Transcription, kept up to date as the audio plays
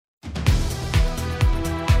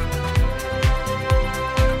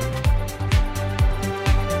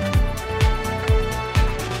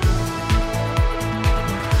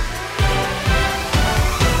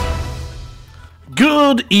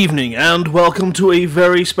Good evening and welcome to a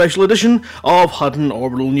very special edition of Hutton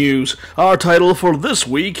Orbital News. Our title for this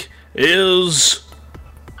week is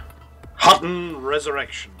Hutton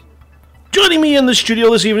Resurrection. Joining me in the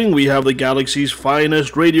studio this evening, we have the galaxy's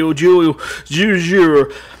finest radio duo.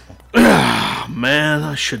 Man,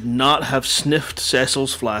 I should not have sniffed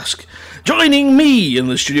Cecil's flask. Joining me in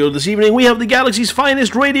the studio this evening, we have the galaxy's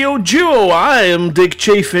finest radio duo. I am Dick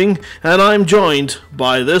Chafing, and I'm joined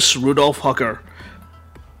by this Rudolph Hucker.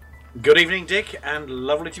 Good evening, Dick, and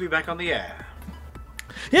lovely to be back on the air.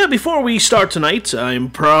 Yeah, before we start tonight, I'm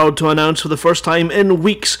proud to announce for the first time in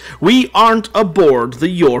weeks, we aren't aboard the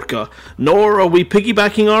Yorka, nor are we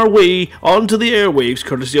piggybacking our way onto the airwaves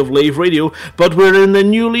courtesy of Lave Radio, but we're in the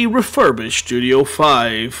newly refurbished Studio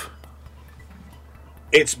 5.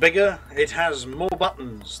 It's bigger, it has more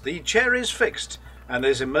buttons, the chair is fixed, and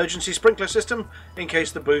there's emergency sprinkler system in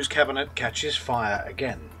case the booze cabinet catches fire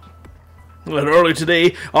again. And early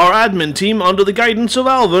today, our admin team, under the guidance of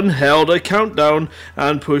Alvin, held a countdown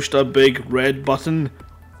and pushed a big red button,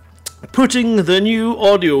 putting the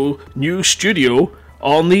new studio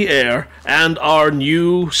on the air and our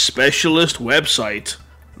new specialist website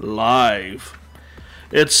live.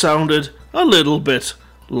 It sounded a little bit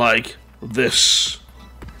like this.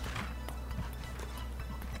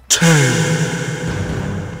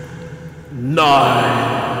 10,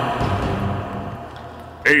 9,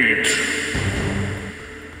 8,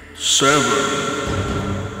 7,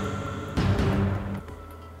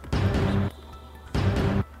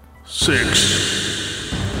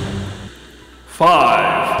 6,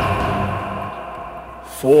 5,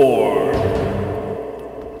 4,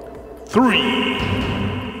 3,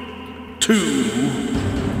 2,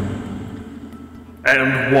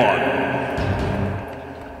 and 1.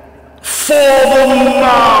 For the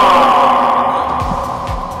mark!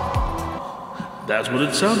 That's what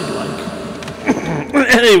it sounded like.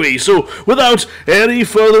 Anyway, so without any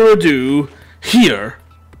further ado, here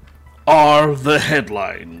are the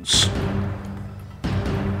headlines.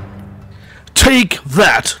 Take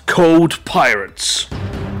that, Code Pirates.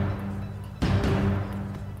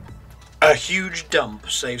 A huge dump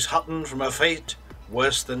saves Hutton from a fate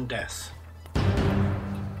worse than death.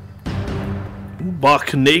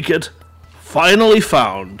 Buck naked, finally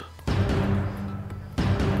found.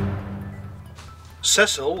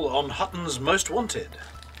 Cecil on Hutton's Most Wanted.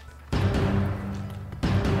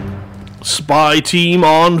 Spy team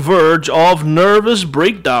on verge of nervous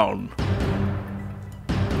breakdown.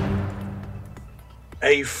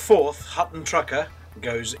 A fourth Hutton trucker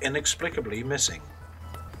goes inexplicably missing.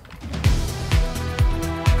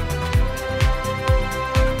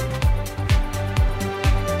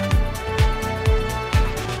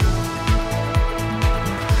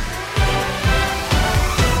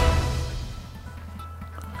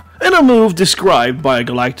 In a move described by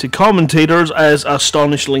galactic commentators as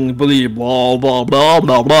astonishingly blah blah blah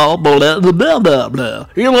blah blah blah blah blah blah blah.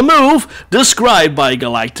 In a move described by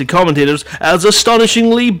galactic commentators as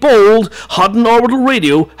astonishingly bold, Hutton Orbital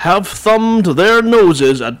Radio have thumbed their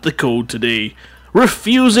noses at the code today,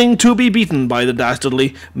 refusing to be beaten by the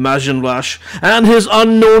dastardly Majin Vlash and his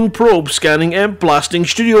unknown probe scanning and blasting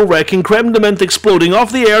studio wrecking creme de menthe exploding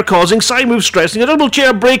off the air, causing side move stressing, a double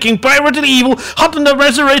chair breaking, pirated evil, Hutton have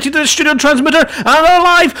resurrected the studio transmitter and are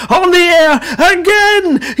live on the air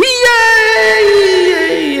again!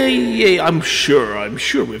 Yay! I'm sure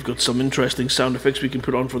we've got some interesting sound effects we can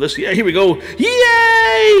put on for this. Yeah, here we go.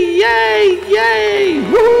 Yay! Yay! Yay!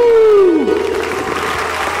 Woo!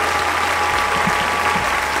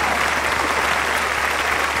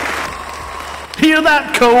 Hear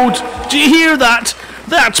that, Code? Do you hear that?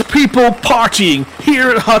 That's people partying here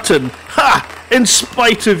at Hutton. Ha! In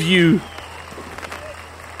spite of you.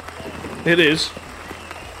 It is.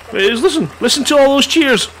 It is. Listen to all those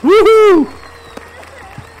cheers. Woohoo!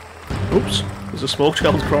 Oops, there's a smoke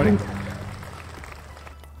child crying.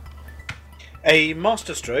 A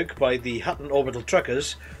masterstroke by the Hutton Orbital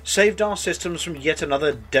Truckers saved our systems from yet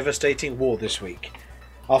another devastating war this week.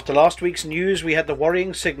 After last week's news, we had the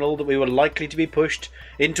worrying signal that we were likely to be pushed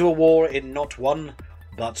into a war in not one,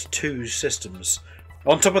 but two systems.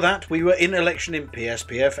 On top of that, we were in election in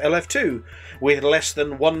PSPF LF2, with less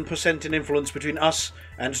than 1% in influence between us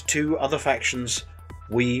and two other factions.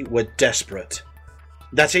 We were desperate.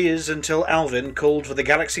 That is, until Alvin called for the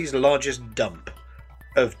galaxy's largest dump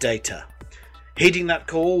of data. Heeding that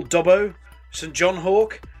call, Dobbo, St. John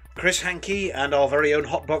Hawk, Chris Hankey, and our very own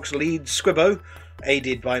Hotbox lead, Squibbo,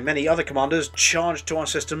 aided by many other commanders, charged to our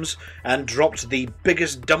systems and dropped the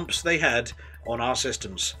biggest dumps they had on our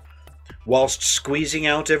systems. Whilst squeezing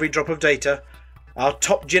out every drop of data, Our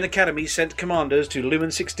top Jin Academy sent commanders to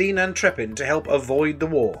Lumen 16 and Trepin to help avoid the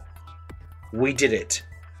war. We did it.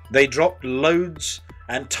 They dropped loads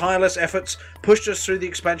and tireless efforts pushed us through the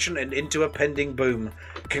expansion and into a pending boom.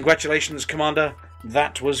 Congratulations, Commander.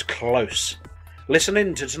 That was close. Listen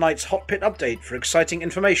in to tonight's Hot Pit update for exciting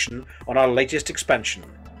information on our latest expansion.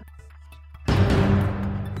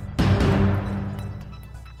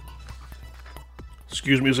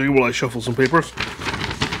 Excuse me a second while I shuffle some papers.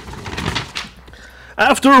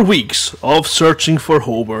 After weeks of searching for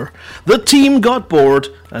Hober, the team got bored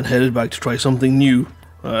and headed back to try something new.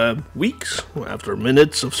 Weeks after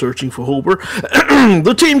minutes of searching for Hober,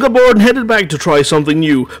 the team got bored and headed back to try something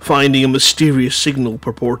new, finding a mysterious signal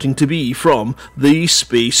purporting to be from the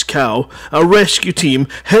Space Cow. A rescue team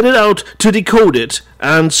headed out to decode it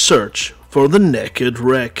and search for the naked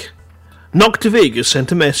wreck. Noctivagus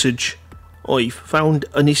sent a message. I've found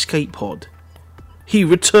an escape pod. He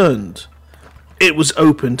returned. It was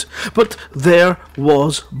opened, but there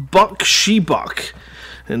was Buck She-Buck.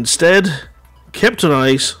 Instead, kept on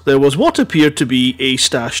ice, there was what appeared to be a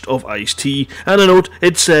stash of iced tea, and a note.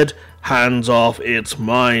 It said, "Hands off, it's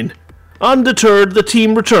mine." Undeterred, the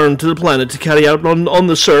team returned to the planet to carry out on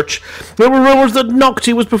the search. There were rumors that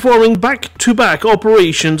Nocti was performing back-to-back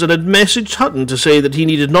operations and had messaged Hutton to say that he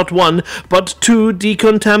needed not one, but 2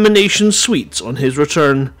 decontamination suites on his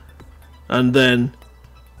return. And then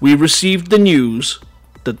we received the news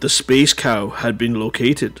that the Space Cow had been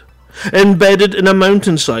located, embedded in a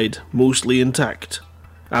mountainside, mostly intact.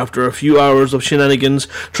 After a few hours of shenanigans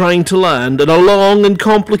trying to land and a long and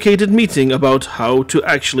complicated meeting about how to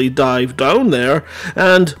actually dive down there,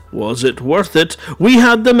 and was it worth it, we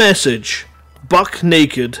had the message. Buck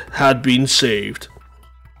Naked had been saved.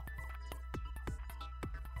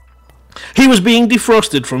 He was being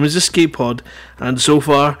defrosted from his escape pod, and so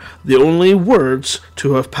far, the only words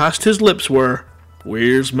to have passed his lips were,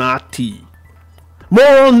 "Where's my tea?"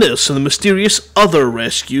 More on this and the mysterious other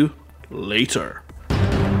rescue later.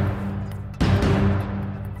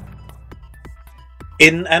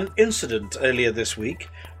 In an incident earlier this week,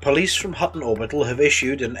 police from Hutton Orbital have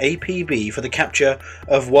issued an APB for the capture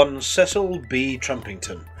of one Cecil B.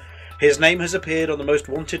 Trumpington. His name has appeared on the most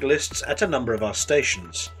wanted lists at a number of our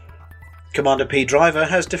stations. Commander P. Driver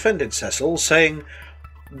has defended Cecil, saying,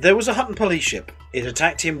 "There was a Hutton police ship. It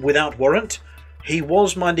attacked him without warrant. He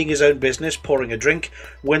was minding his own business, pouring a drink,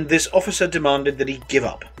 when this officer demanded that he give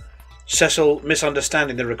up. Cecil,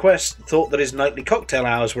 misunderstanding the request, thought that his nightly cocktail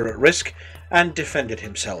hours were at risk and defended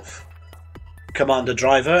himself. Commander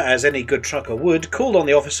Driver, as any good trucker would, called on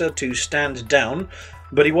the officer to stand down,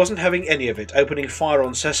 but he wasn't having any of it, opening fire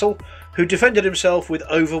on Cecil, who defended himself with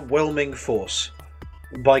overwhelming force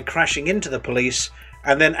by crashing into the police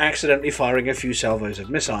and then accidentally firing a few salvos of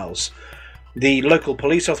missiles. The local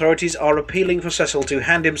police authorities are appealing for Cecil to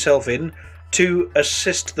hand himself in to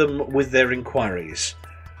assist them with their inquiries.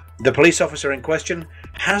 The police officer in question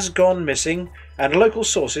has gone missing, and local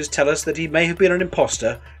sources tell us that he may have been an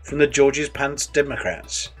imposter from the George's Pants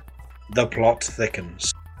Democrats. The plot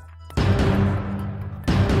thickens.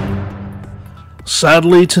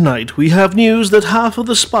 Sadly, tonight we have news that half of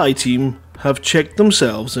the spy team have checked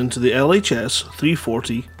themselves into the LHS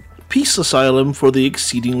 340 Peace Asylum for the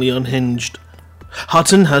exceedingly unhinged.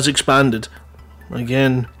 Hutton has expanded.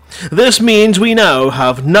 Again. This means we now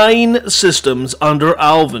have 9 systems under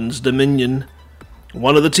Alvin's dominion.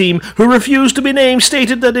 One of the team, who refused to be named,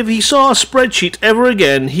 stated that if he saw a spreadsheet ever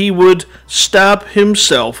again, he would stab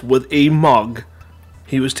himself with a mug.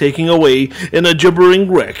 He was taken away in a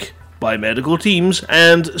gibbering wreck by medical teams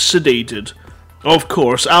and sedated. Of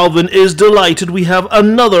course, Alvin is delighted we have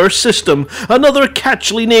another system, another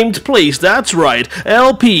catchily named place, that's right,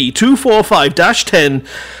 LP-245-10,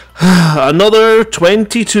 another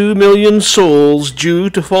 22 million souls due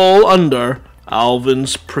to fall under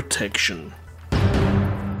Alvin's protection.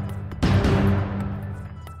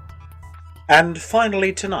 And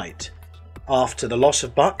finally tonight, after the loss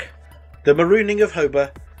of Buck, the marooning of Hober,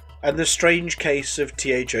 and the strange case of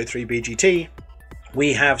TH-03BGT,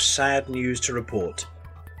 we have sad news to report.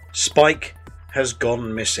 Spike has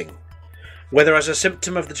gone missing. Whether as a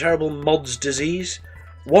symptom of the terrible Mods disease,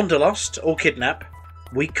 wanderlust, or kidnap,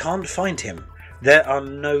 we can't find him. There are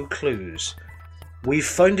no clues. We've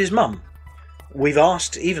phoned his mum. We've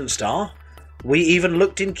asked Evenstar. We even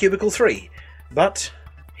looked in Cubicle 3. But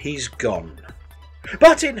he's gone.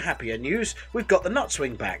 But in happier news, we've got the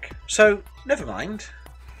Nutswing back. So, never mind.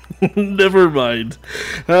 Never mind.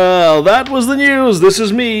 That was the news. This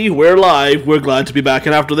is me. We're live. We're glad to be back.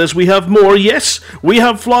 And after this, we have more. Yes, we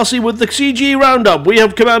have Flossie with the CG Roundup. We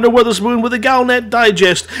have Commander Witherspoon with the Galnet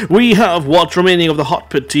Digest. We have what's remaining of the Hot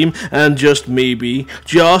Pit team. And just maybe,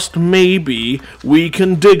 we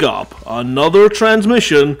can dig up another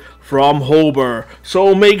transmission from Hober.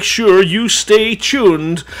 So make sure you stay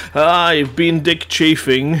tuned. I've been Dick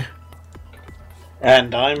Chafing.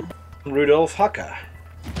 And I'm Rudolph Hucker.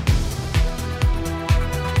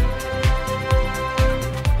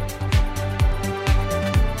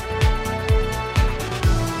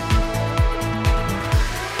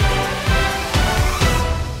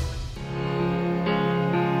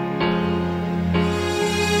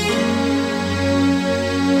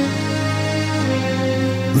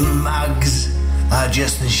 Mugs are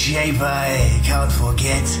just the shape I can't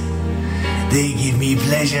forget. They give me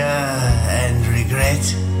pleasure and regret,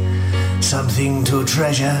 something to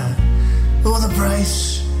treasure, or the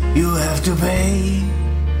price you have to pay.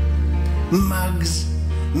 Mugs,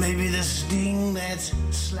 maybe the sting that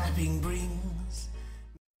slapping brings.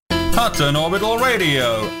 Hutton Orbital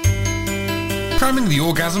Radio, cramming the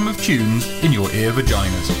orgasm of tunes in your ear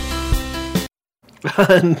vaginas.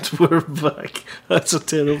 And we're back. That's a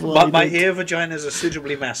terrible idea. My ear vaginas are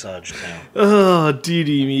suitably massaged now. Oh,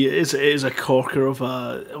 dearie me. It is a corker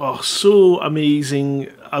of so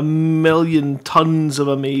amazing. A million tons of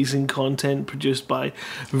amazing content produced by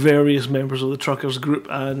various members of the Truckers group.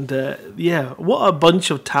 And what a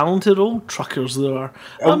bunch of talented old truckers there are.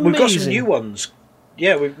 We've got some new ones.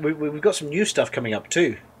 Yeah, we've got some new stuff coming up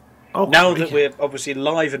too. Oh, now that we're obviously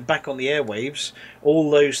live and back on the airwaves, all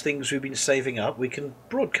those things we've been saving up, we can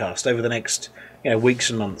broadcast over the next weeks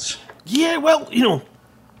and months. Yeah, well,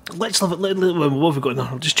 let's have it. What have we got now?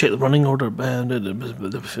 I'll just check the running order.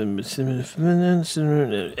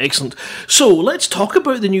 Excellent. So let's talk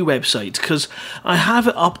about the new website, because I have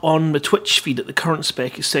it up on my Twitch feed at the current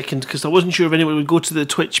second, because I wasn't sure if anyone would go to the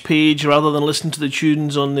Twitch page rather than listen to the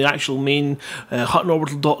tunes on the actual main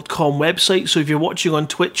huttonorbital.com website. So if you're watching on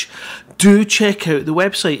Twitch, do check out the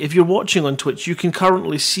website. If you're watching on Twitch, you can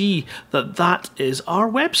currently see that is our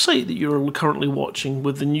website that you're currently watching,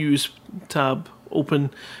 with the news tab open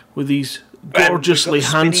with these gorgeously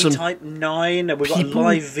handsome Type 9, and we've got a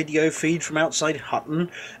live video feed from outside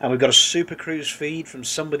Hutton, and we've got a Super Cruise feed from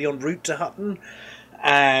somebody en route to Hutton,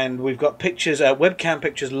 and we've got pictures, webcam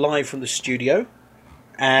pictures live from the studio,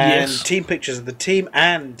 and team pictures of the team,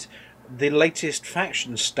 and the latest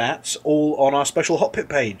faction stats all on our special Hot Pit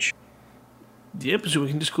page. Yep, so we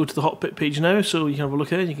can just go to the Hot Pit page now, so you can have a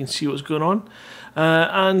look at it, you can see what's going on.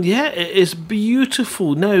 And yeah, it is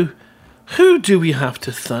beautiful. Now, who do we have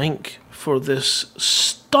to thank for this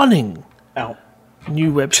stunning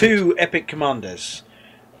new website? Two epic commanders.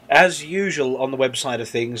 As usual on the website of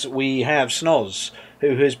things, we have Snoz,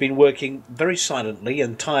 who has been working very silently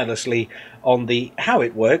and tirelessly on the how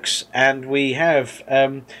it works, and we have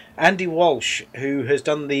Andy Walsh, who has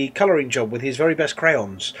done the colouring job with his very best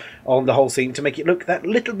crayons on the whole thing to make it look that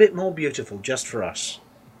little bit more beautiful just for us.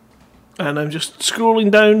 And I'm just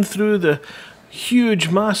scrolling down through the huge,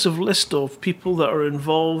 massive list of people that are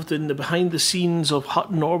involved in the behind the scenes of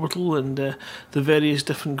Hutton Orbital and the various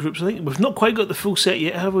different groups. I think we've not quite got the full set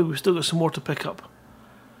yet, have we? We've still got some more to pick up.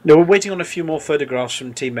 No, we're waiting on a few more photographs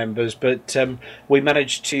from team members, but we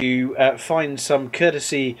managed to find some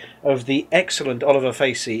courtesy of the excellent Oliver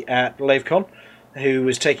Facey at LaveCon, who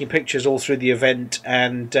was taking pictures all through the event,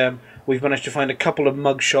 and we've managed to find a couple of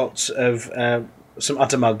mug shots of some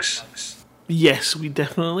utter mugs. Yes, we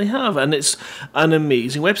definitely have, and it's an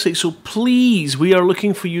amazing website. So please, we are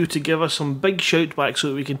looking for you to give us some big shout back so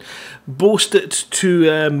that we can boast it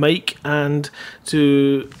to Mike and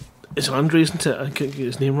to... It's Andre, isn't it? I can't get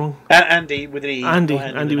his name wrong. Andy with an E. Andy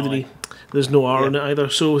with an E. There's no R in it either.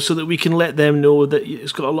 So that we can let them know that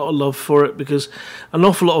it's got a lot of love for it, because an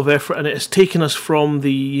awful lot of effort, and it has taken us from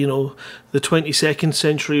the 22nd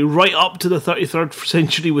century right up to the 33rd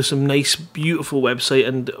century with some nice, beautiful website,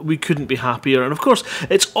 and we couldn't be happier. And of course,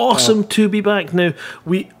 it's awesome to be back now.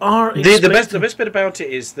 We are the best bit about it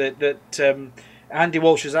is that Andy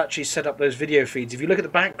Walsh has actually set up those video feeds. If you look at the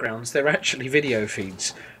backgrounds, they're actually video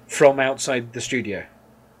feeds from outside the studio.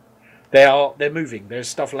 They're moving. There's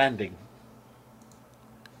stuff landing.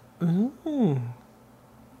 Ooh.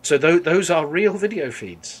 So those are real video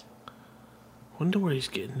feeds. Wonder where he's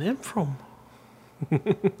getting them from. I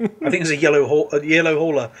think there's a yellow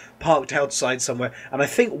hauler parked outside somewhere, and I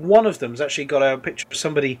think one of them's actually got a picture of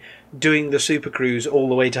somebody doing the Super Cruise all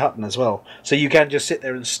the way to Hutton as well. So you can just sit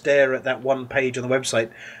there and stare at that one page on the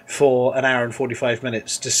website for an hour and 45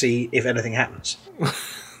 minutes to see if anything happens.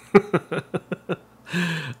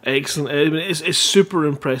 Excellent. I mean, it's super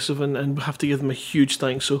impressive, and we have to give them a huge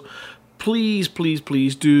thanks. So please, please,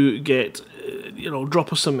 please do get,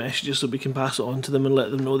 drop us some messages so we can pass it on to them and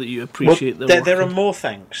let them know that you appreciate their work. There are more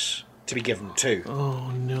thanks to be given too.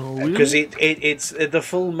 Oh no! Really? Because it's the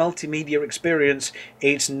full multimedia experience.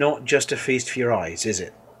 It's not just a feast for your eyes, is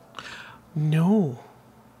it? No,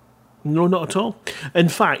 not at all. In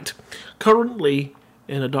fact, currently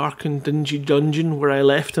in a dark and dingy dungeon where I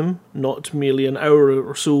left him not merely an hour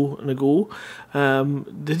or so ago,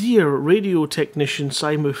 the dear radio technician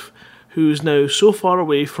Simuth, who's now so far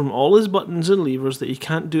away from all his buttons and levers that he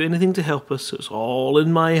can't do anything to help us, so it's all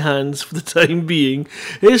in my hands for the time being,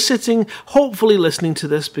 is sitting, hopefully listening to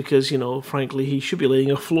this because, frankly, he should be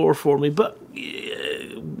laying a floor for me, but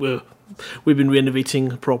we've been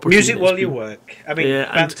renovating property. Music while you work.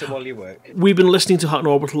 Banter while you work. We've been listening to Hutton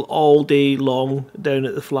Orbital all day long down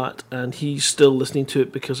at the flat, and he's still listening to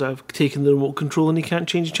it because I've taken the remote control and he can't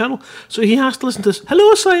change the channel. So he has to listen to this.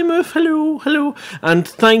 Hello, Simuth. Hello. And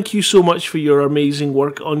thank you so much for your amazing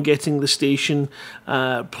work on getting the station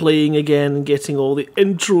playing again and getting all the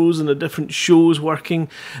intros and the different shows working.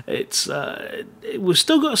 We've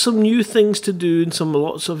still got some new things to do and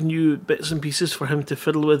lots of new bits and pieces for him to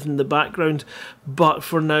fiddle with in the background, but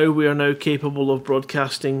for now we are now capable of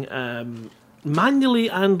broadcasting manually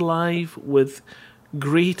and live with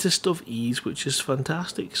greatest of ease, which is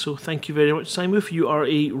fantastic. So thank you very much, Simuth. You are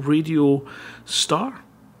a radio star.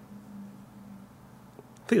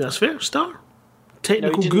 I think that's fair. Star,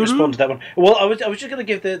 technical guru. Respond to that one. Well, I was just going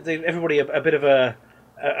to give everybody a bit of a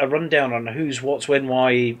rundown on who's, what's, when,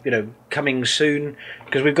 why, coming soon,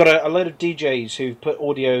 because we've got a load of DJs who've put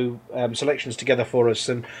audio selections together for us,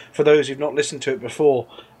 and for those who've not listened to it before,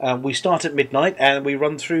 we start at midnight and we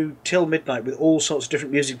run through till midnight with all sorts of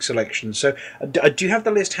different music selections. So do you have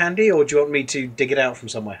the list handy, or do you want me to dig it out from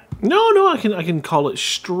somewhere? No, I can call it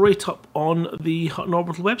straight up on the Hutton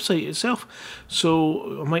Orbital website itself.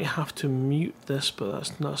 So I might have to mute this, but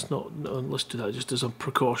that's not. No, let's do that just as a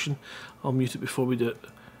precaution. I'll mute it before we do it,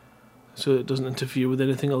 so it doesn't interfere with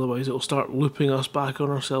anything. Otherwise, it'll start looping us back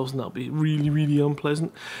on ourselves, and that'll be really, really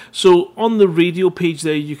unpleasant. So on the radio page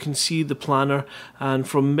there, you can see the planner, and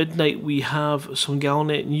from midnight we have some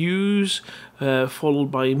Galnet news,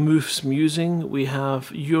 followed by Moof's musing. We have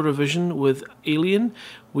Eurovision with Alien.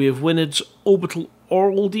 We have Winid's Orbital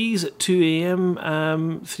Oldies at 2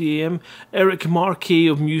 a.m, 3 a.m. Eric Marquet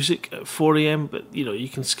of music at 4 a.m, but you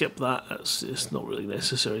can skip that. It's not really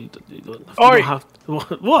necessary. You don't have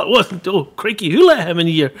what? Oh, crikey, who let him in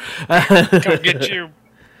here? Come get you.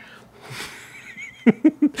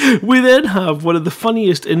 We then have one of the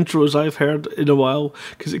funniest intros I've heard in a while,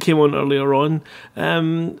 because it came on earlier on.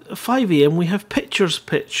 5 a.m. we have Pictures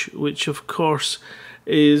Pitch, which of course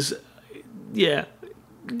is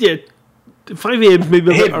 5 a.m. is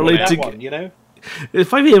maybe a bit early to get.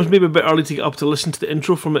 5 a.m. is maybe a bit early to get up to listen to the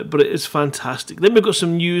intro from it, but it is fantastic. Then we've got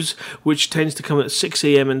some news, which tends to come at 6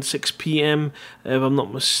 a.m. and 6 p.m. If I'm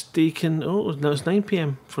not mistaken. Oh, no, it's 9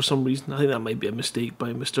 p.m. for some reason. I think that might be a mistake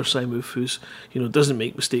by Mr. Simuth, who's doesn't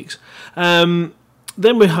make mistakes. Then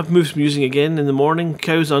we have Moof's musing again in the morning.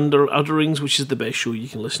 Cows Under Udderings, which is the best show you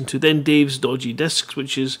can listen to. Then Dave's Dodgy Discs,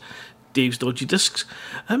 which is Dave's Dodgy Discs,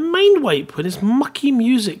 and Mindwipe with his mucky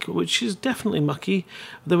music, which is definitely mucky.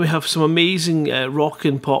 Then we have some amazing rock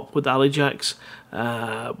and pop with Ali Jacks.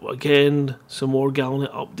 Again, some more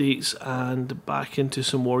Galnet updates, and back into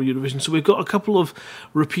some more Eurovision. So we've got a couple of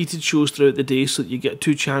repeated shows throughout the day, so that you get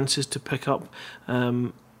two chances to pick up.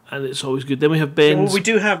 And it's always good. Then we have Ben's. Well,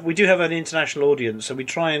 we do have an international audience, so we've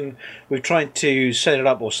tried to set it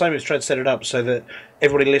up, or Simon's tried to set it up so that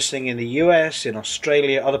everybody listening in the US, in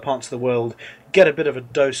Australia, other parts of the world get a bit of a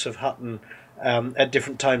dose of Hutton at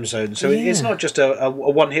different time zones. So it's not just a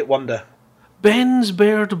one-hit wonder. Ben's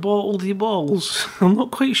Bird Baldy Balls. I'm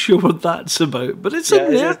not quite sure what that's about, but it's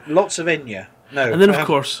in there. Lots of Enya. No, and then of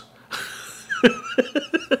course,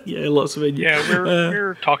 lots of Enya. Yeah,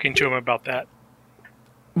 we're talking to him about that.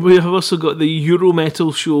 We have also got the Euro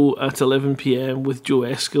Metal show at 11 p.m. with Joe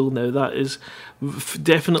Eskil. Now that is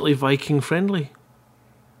definitely Viking friendly.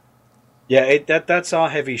 Yeah, that's our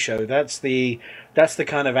heavy show. That's the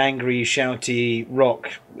kind of angry, shouty rock.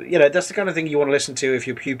 That's the kind of thing you want to listen to if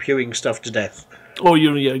you're pew-pewing stuff to death. Oh,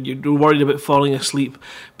 you're worried about falling asleep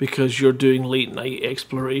because you're doing late night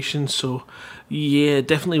exploration. So, yeah,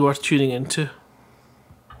 definitely worth tuning into.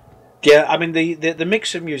 Yeah, I mean the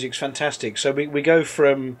mix of music's fantastic. So we go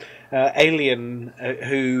from Alien,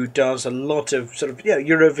 who does a lot of sort of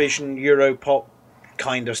Eurovision, Europop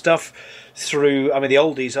kind of stuff through. I mean, the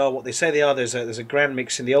oldies are what they say they are. There's a grand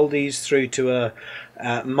mix in the oldies through to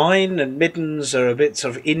mine and Middens are a bit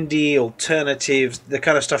sort of indie, alternative, the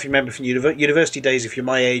kind of stuff you remember from university days if you're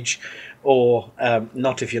my age, or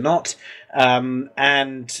not if you're not.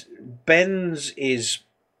 And Ben's is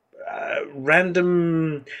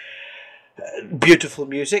random, beautiful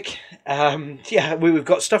music. We've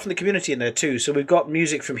got stuff from the community in there too. So we've got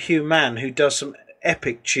music from Hugh Mann, who does some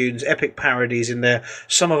epic tunes, epic parodies in there,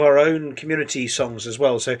 some of our own community songs as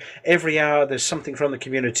well. So every hour there's something from the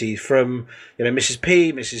community, from Mrs.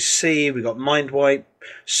 P, Mrs. C, we've got Mindwipe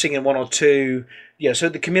singing one or two. Yeah, so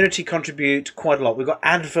the community contribute quite a lot. We've got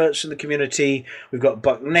adverts in the community, we've got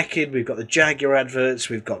Buck Naked, we've got the Jaguar adverts,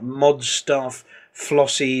 we've got mod stuff,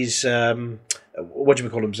 Flossie's, what do we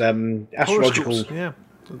call them? Astrological. Horoscopes,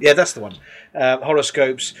 yeah, that's the one.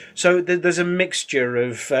 Horoscopes. So there's a mixture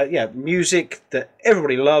of music that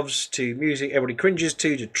everybody loves, to music everybody cringes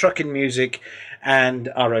to trucking music, and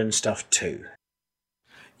our own stuff too.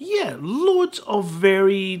 Yeah, loads of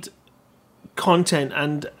varied content,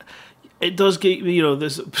 and it does get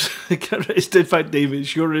this. In fact, David,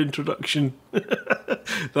 it's your introduction that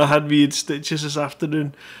had me in stitches this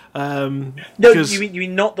afternoon. No, you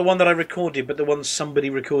mean not the one that I recorded, but the one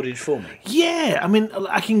somebody recorded for me. Yeah, I mean,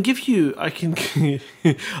 I can give you because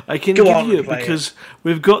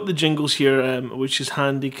we've got the jingles here, which is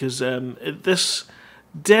handy because this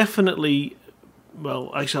definitely.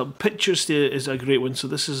 Well, actually, Pictures is a great one. So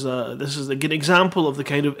this is like an example of the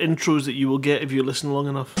kind of intros that you will get if you listen long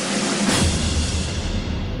enough.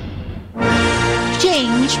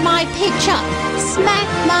 Change my picture, smack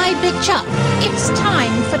my bitch up. It's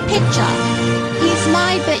time for picture. He's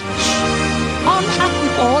my bitch. On Hutton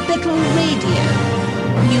Orbital Radio.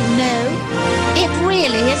 You know, it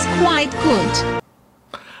really is quite good.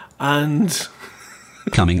 And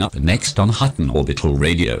coming up next on Hutton Orbital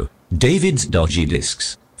Radio, David's Dodgy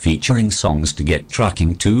Discs, featuring songs to get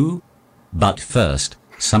trucking to. But first,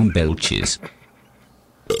 some belches.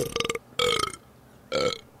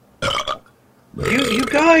 You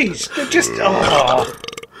guys, they're just... Oh.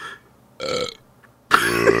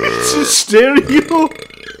 It's a stereo.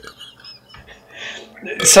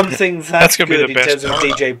 Something that's gonna be good the in best terms of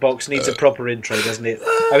DJ Box needs a proper intro, doesn't it?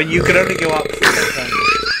 I mean, you can only go up for 10 times.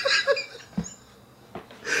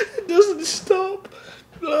 It doesn't stop.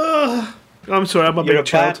 I'm sorry, I'm a You're big a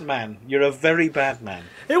child. bad man. You're a very bad man.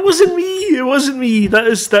 It wasn't me.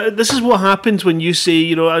 This is what happens when you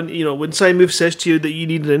say, when Simon says to you that you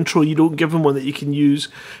need an intro, you don't give him one that you can use.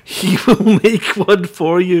 He will make one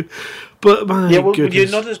for you. But my goodness. You're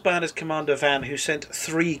not as bad as Commander Van, who sent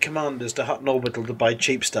 3 commanders to Hutton Orbital to buy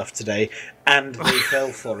cheap stuff today, and they fell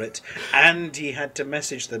for it. And he had to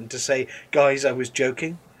message them to say, guys, I was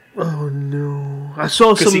joking. Oh no! I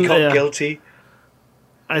saw some. Because he got guilty.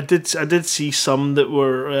 I did see some that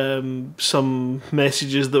were some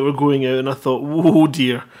messages that were going out, and I thought, oh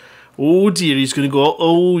dear, he's going to go.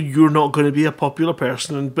 Oh, you're not going to be a popular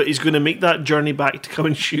person, but he's going to make that journey back to come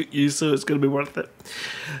and shoot you, so it's going to be worth it.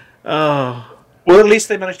 Well, at least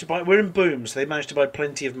they managed to buy. We're in Boom, so they managed to buy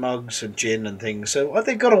plenty of mugs and gin and things. So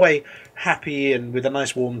they got away happy and with a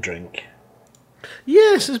nice warm drink.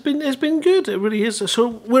 Yes, it's been good. It really is.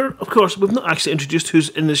 So we've not actually introduced who's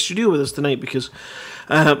in the studio with us tonight because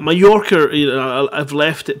my Yorker, I've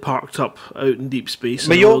left it parked up out in deep space.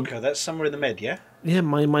 Mallorca, that's somewhere in the Med, yeah? Yeah,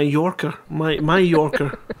 my Yorker, my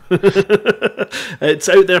Yorker. It's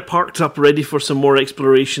out there parked up, ready for some more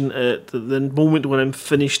exploration at the moment when I'm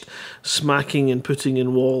finished smacking and putting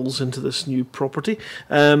in walls into this new property.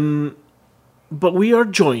 But we are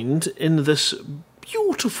joined in this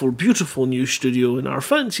beautiful new studio in our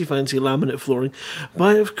fancy laminate flooring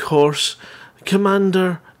by, of course,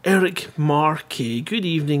 Commander Eric Marquet. Good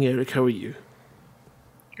evening, Eric. How are you?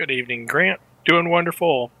 Good evening, Grant. Doing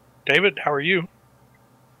wonderful. David, how are you?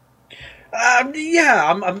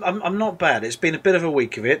 I'm not bad. It's been a bit of a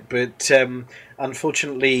week of it, but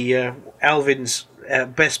unfortunately, Alvin's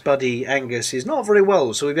best buddy Angus is not very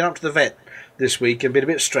well, so we've been up to the vet this week and been a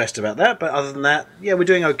bit stressed about that. But other than that, yeah, we're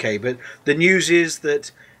doing okay. But the news is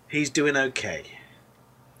that he's doing okay.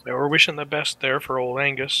 Yeah, we're wishing the best there for old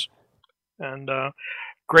Angus. And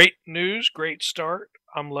great news, great start.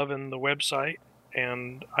 I'm loving the website,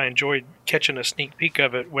 and I enjoyed catching a sneak peek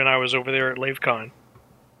of it when I was over there at LaveCon.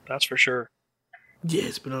 That's for sure. Yeah,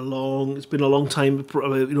 it's been a long time, a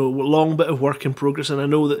long bit of work in progress, and I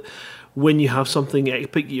know that when you have something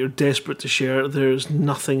epic you're desperate to share, there's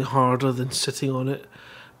nothing harder than sitting on it.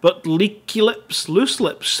 But leaky lips, loose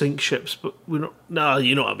lips sink ships, but we're not. Nah,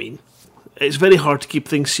 you know what I mean. it's very hard to keep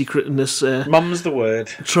things secret in this Mum's the word.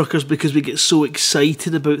 Truckers, because we get so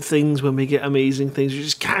excited about things when we get amazing things. You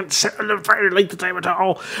just can't sit on the fire like the time at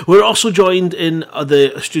all. We're also joined in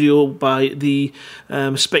the studio by the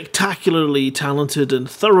spectacularly talented and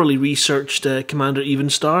thoroughly researched Commander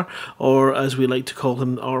Evenstar, or as we like to call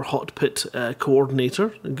him, our Hot Pit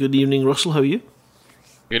coordinator. Good evening, Russell. How are you?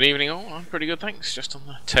 Good evening all, I'm pretty good, thanks. Just on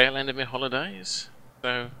the tail end of my holidays.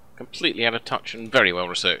 So, completely out of touch and very well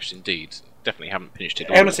researched indeed. Definitely haven't finished it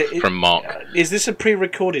all from Mark. Is this a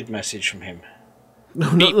pre-recorded message from him?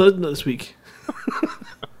 No, not this week.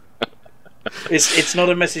 It's not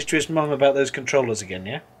a message to his mum about those controllers again,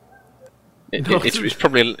 yeah? It's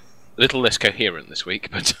probably a little less coherent this week,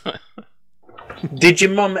 but... Did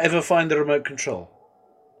your mum ever find the remote control?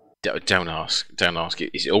 Don't ask.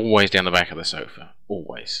 It's always down the back of the sofa.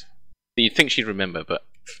 Always. You'd think she'd remember, but,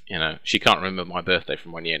 she can't remember my birthday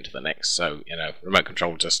from one year into the next, so, remote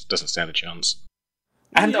control just doesn't stand a chance.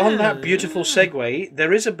 And on that beautiful segue,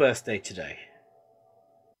 there is a birthday today.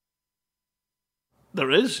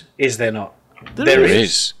 There is? Is there not? There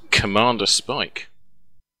is. Commander Spike.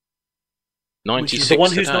 96 the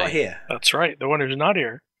one who's today. not here. That's right, the one who's not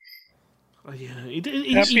here. Oh, yeah.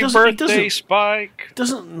 Happy birthday, Spike!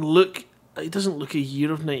 He doesn't look a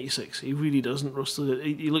year of 96. He really doesn't, Russell.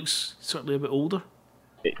 He looks certainly a bit older.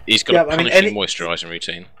 He's got a punishing moisturising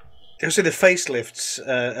routine. So the facelifts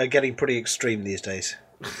are getting pretty extreme these days.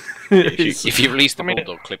 If you release the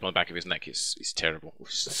bulldog clip on the back of his neck, it's terrible.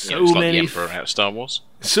 It's like the Emperor out of Star Wars.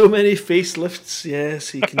 So many facelifts, yes.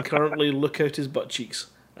 He can currently look out his butt cheeks.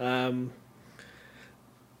 Well,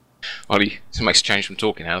 he makes a change from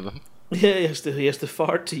talking out of them. Yeah, he has to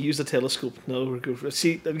fart to use the telescope. No, we're good for it.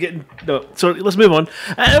 See, I'm getting... No, sorry, let's move on.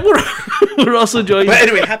 We're also joined... But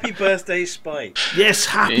anyway, happy birthday, Spike. Yes,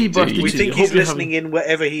 happy birthday to We you. think he's listening in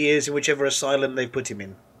wherever he is, in whichever asylum they put him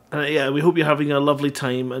in. Yeah, we hope you're having a lovely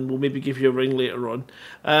time, and we'll maybe give you a ring later on.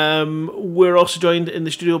 We're also joined in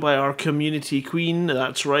the studio by our community queen.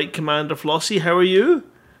 That's right, Commander Flossie. How are you?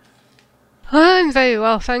 I'm very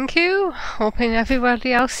well, thank you. Hoping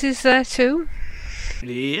everybody else is there too.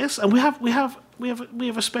 Yes, and we have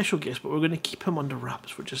a special guest, but we're going to keep him under wraps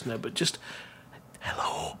for just now. But just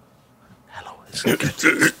hello. It's good.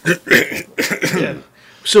 Yeah.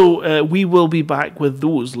 So we will be back with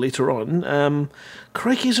those later on.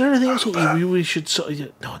 Crikey, is there anything else we should?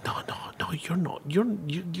 No, you're not.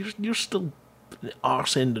 You're still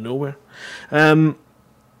arse end of nowhere.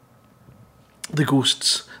 The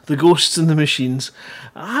ghosts and the machines.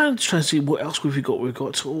 I'm trying to see what else we've got. We've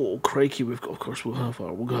got crikey. We've got, of course, we'll have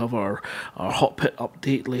our Hot Pit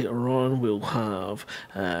update later on. We'll have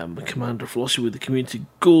Commander Flossie with the community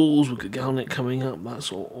goals. We've got Galnet coming up.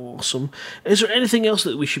 That's all awesome. Is there anything else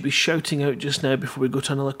that we should be shouting out just now before we go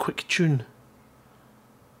to another quick tune?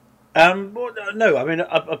 No, I mean,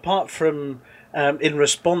 apart from in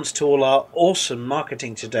response to all our awesome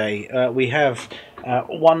marketing today, we have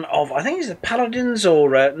one of, I think it's the Paladins,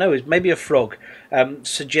 or it's maybe a frog,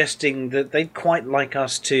 suggesting that they'd quite like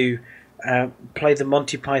us to play the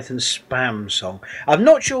Monty Python Spam song. I'm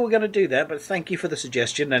not sure we're going to do that, but thank you for the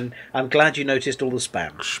suggestion, and I'm glad you noticed all the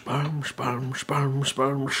spam. Spam, spam, spam,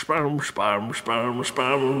 spam, spam, spam, spam,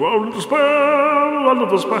 spam, wonderful spam,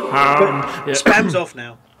 wonderful spam. Yeah. Spam's off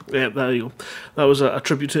now. Yeah, there you go. That was a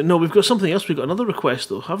tribute to it. No, we've got something else. We've got another request,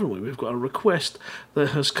 though, haven't we? We've got a request that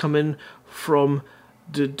has come in from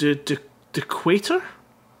Dequator.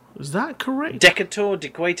 Is that correct?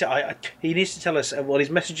 Dequator. He needs to tell us. Well, he's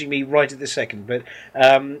messaging me right at this second. But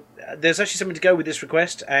there's actually something to go with this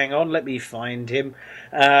request. Hang on, let me find him.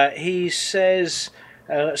 He says,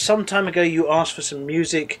 some time ago you asked for some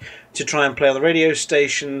music to try and play on the radio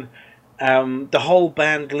station. The whole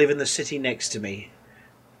band live in the city next to me,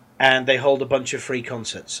 and they hold a bunch of free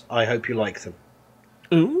concerts. I hope you like them.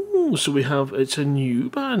 Ooh, so it's a new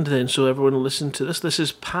band then, so everyone will listen to this. This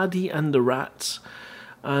is Paddy and the Rats,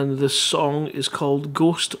 and the song is called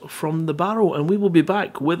Ghost from the Barrow, and we will be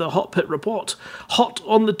back with a Hot Pit report, hot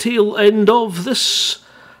on the tail end of this.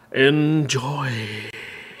 Enjoy.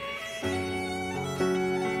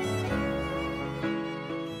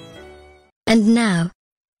 And now,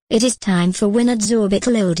 it is time for Wynard's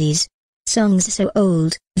Orbital Oldies. Songs so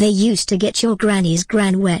old, they used to get your granny's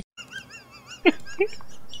gran wet.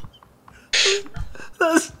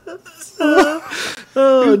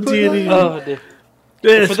 Oh dearie. Oh dear.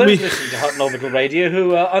 Yes, for those listening to Hutton Orbital Radio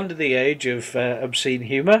who are under the age of obscene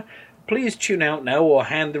humour, please tune out now or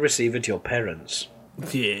hand the receiver to your parents.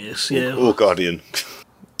 Yes, yeah. Or Guardian.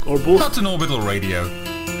 Or both. Hutton Orbital Radio.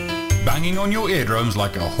 Banging on your eardrums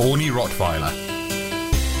like a horny Rottweiler.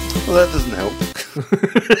 Well, that doesn't help.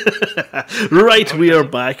 Right, we are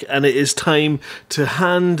back, and it is time to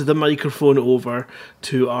hand the microphone over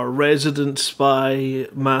to our resident spy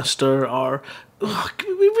master. We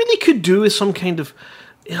really could do with some kind of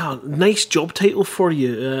nice job title for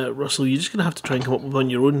you, Russell. You're just going to have to try and come up with one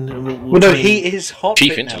your own. Well, no, he is Hot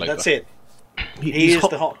Chief Pit now. Interloper. That's it. He is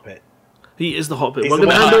the Hot Pit. He is the Hot Pit. He's We're the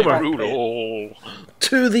going to hand over Brutal.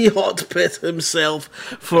 to the Hot Pit himself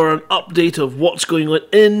for an update of what's going on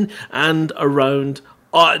in and around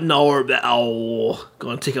Orbit. Oh, go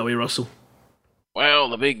on, take it away, Russell. Well,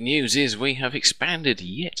 the big news is we have expanded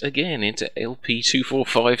yet again into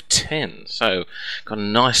LP24510. So, got a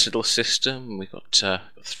nice little system. We've got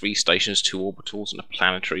 3 stations, 2 orbitals, and a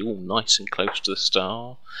planetary, all nice and close to the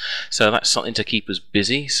star. So that's something to keep us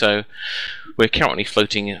busy. So we're currently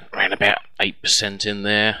floating around about 8% in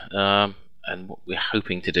there. And what we're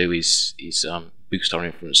hoping to do is boost our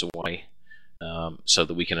influence away. So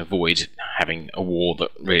that we can avoid having a war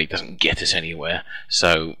that really doesn't get us anywhere.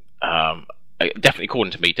 So, definitely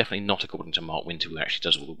according to me, definitely not according to Mark Winter, who actually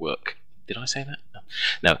does all the work. Did I say that?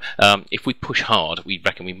 No. If we push hard, we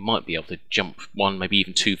reckon we might be able to jump 1, maybe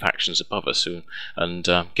even 2 factions above us and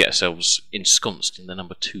get ourselves ensconced in the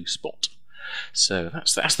number 2 spot. So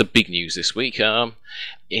that's the big news this week.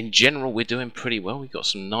 In general, we're doing pretty well. We've got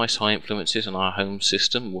some nice high influences on our home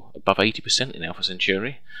system, above 80% in Alpha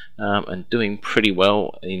Centauri, and doing pretty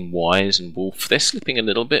well in Wise and Wolf. They're slipping a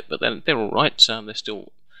little bit, but they're all right. They're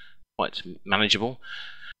still quite manageable.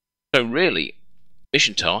 So really,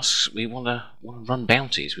 mission tasks, we want to run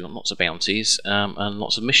bounties. We want lots of bounties and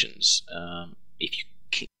lots of missions. If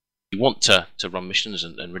you want to run missions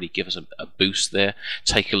and really give us a boost there,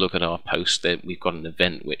 take a look at our post. There, we've got an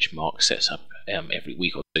event which Mark sets up every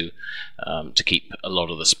week or two to keep a lot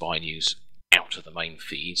of the spy news out of the main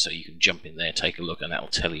feed, so you can jump in there, take a look, and that'll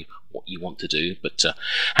tell you what you want to do. But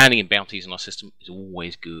handing in bounties in our system is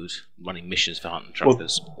always good. Running missions for Hunt and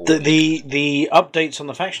Truckers. Well, the updates on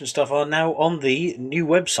the faction stuff are now on the new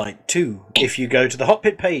website too. If you go to the Hot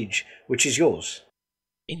Pit page, which is yours.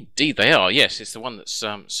 Indeed they are, yes. It's the one that's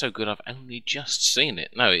so good I've only just seen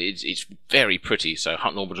it. No, it's very pretty. So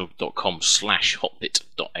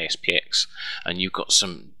huttonorbital.com/hotbit.aspx, and you've got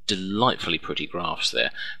some delightfully pretty graphs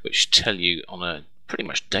there which tell you on a pretty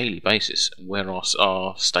much daily basis where our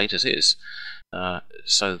status is.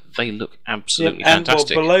 So they look absolutely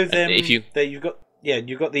fantastic. Well, below them, you've got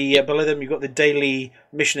the below them. You've got the daily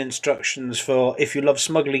mission instructions for if you love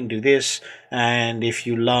smuggling, do this, and if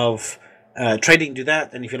you love trading, do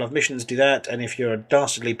that, and if you love missions, do that, and if you're a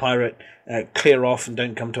dastardly pirate, clear off and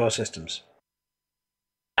don't come to our systems.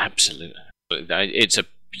 Absolutely. It's a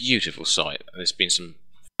beautiful site. There's been some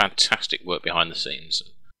fantastic work behind the scenes.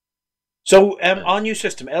 So, our new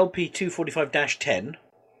system, LP245-10...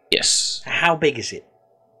 Yes. How big is it?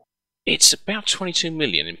 It's about 22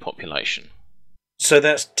 million in population. So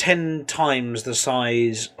that's 10 times the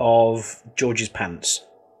size of George's pants.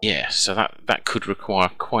 Yeah, so that could require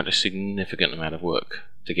quite a significant amount of work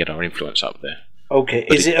to get our influence up there. Okay,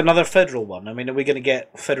 but is it another federal one? I mean, are we going to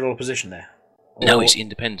get federal opposition there? No, it's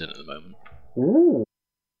independent at the moment. Ooh.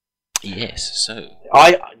 Yes, so...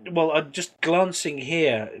 I'm just glancing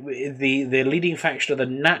here, the leading faction of the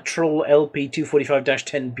Natural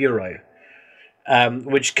LP245-10 Bureau,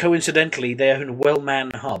 which coincidentally, they own Wellman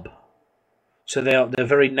Hub. So they're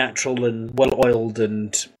very natural and well-oiled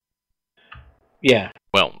and... Yeah.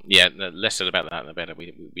 Well, yeah, the less said about that, the better.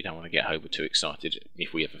 We don't want to get Hober too excited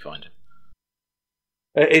if we ever find him.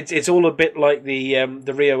 It's all a bit like the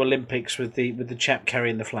Rio Olympics with the chap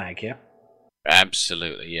carrying the flag, yeah?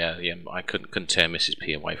 Absolutely, yeah. I couldn't tear Mrs.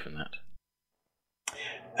 P away from that.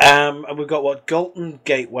 And we've got Galton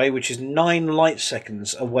Gateway, which is 9 light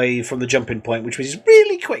seconds away from the jumping point, which is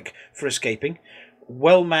really quick for escaping.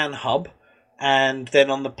 Wellman Hub, and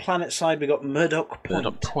then on the planet side we've got Murdoch Point.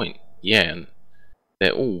 Murdoch Point, yeah, and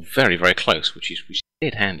they're all very, very close, which is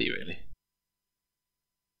dead handy, really.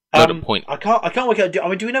 Murdoch Point. I can't work out. I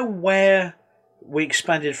mean, do we know where we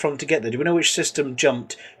expanded from to get there? Do we know which system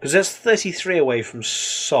jumped? Because that's 33 away from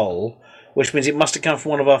Sol, which means it must have come from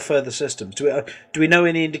one of our further systems. Do we know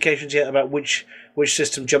any indications yet about which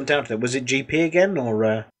system jumped out of there? Was it GP again,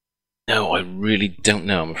 or? No, I really don't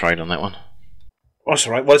know. I'm afraid on that one. Oh, that's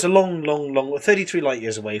all right. Well, it's a long, 33 light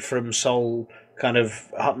years away from Sol, kind of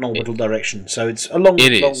Hutton orbital direction. So it's a long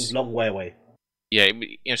way away. Yeah,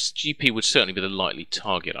 GP would certainly be the likely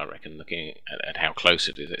target, I reckon, looking at how close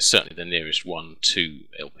it is. It's certainly the nearest one to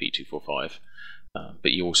LP245.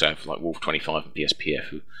 But you also have like Wolf 25 and PSPF,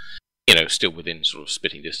 who, still within sort of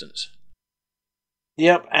spitting distance.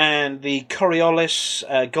 Yep, and the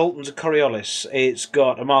Coriolis, Galton's a Coriolis. It's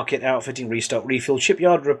got a market, outfitting, restock, refuel,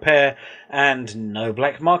 shipyard, repair, and no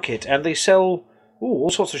black market. And they sell all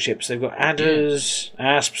sorts of ships. They've got Adders,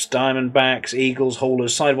 Asps, Diamondbacks, Eagles,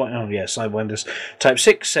 Haulers, Sidewinders, Type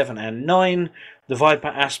 6, 7, and 9. The Viper,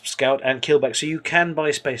 Asp, Scout, and Killback. So you can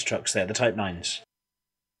buy space trucks there, the Type 9s.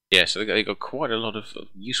 Yeah, so they got quite a lot of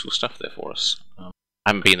useful stuff there for us. I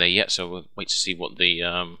haven't been there yet, so we'll wait to see what the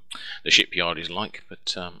shipyard is like,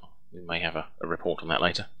 but we may have a report on that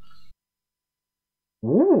later.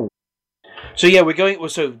 Ooh. So yeah, we're going.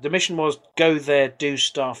 So the mission was go there, do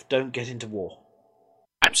stuff, don't get into war.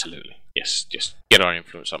 Absolutely, yes. Just get our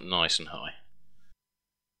influence up nice and high.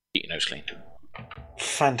 Keep your nose clean.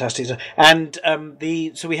 Fantastic. And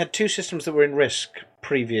so we had two systems that were in risk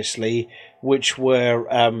previously, which were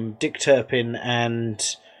Dick Turpin and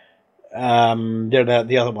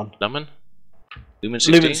the other one. Lumen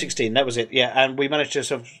 16? Lumen 16, that was it, yeah. And we managed to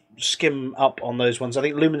sort of skim up on those ones. I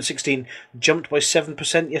think Lumen 16 jumped by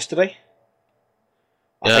 7% yesterday.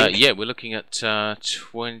 Yeah, we're looking at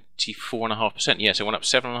 24.5%. Yeah, so it went up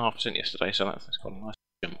 7.5% yesterday, so that's quite a nice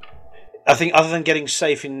jump. I think other than getting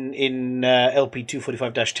safe in LP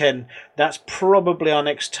 245-10, that's probably our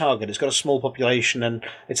next target. It's got a small population and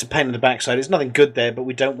it's a pain in the backside. It's nothing good there, but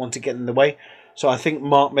we don't want to get in the way. So I think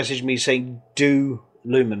Mark messaged me saying, do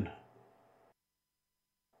Lumen.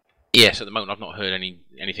 Yes, at the moment I've not heard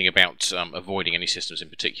anything about avoiding any systems in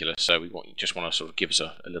particular, so we just want to sort of give us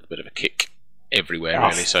a little bit of a kick everywhere,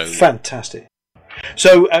 really. So fantastic.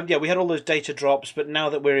 So, we had all those data drops, but now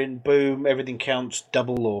that we're in Boom, everything counts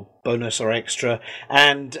double or bonus or extra.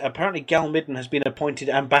 And apparently Gal Midden has been appointed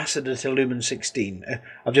ambassador to Lumen 16.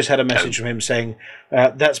 I've just had a message from him saying,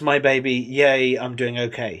 that's my baby, yay, I'm doing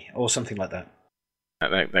okay, or something like that.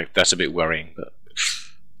 That's a bit worrying, but,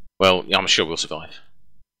 well, I'm sure we'll survive.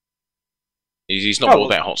 He's not all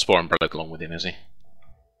that Hotspur and broke along with him, is he?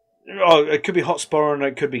 Oh, it could be Hotspur and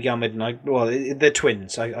it could be Gal Midden. They're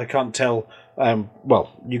twins. I can't tell.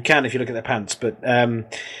 You can if you look at their pants, but I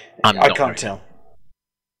can't tell.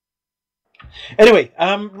 Anyway,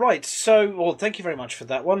 right. So, thank you very much for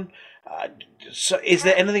that one. So, is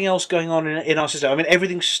there anything else going on in our system? I mean,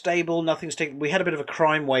 everything's stable. Nothing's taken. We had a bit of a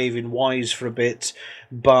crime wave in Wise for a bit,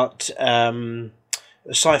 but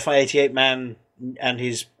Sci-Fi 88 Man and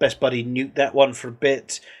his best buddy nuked that one for a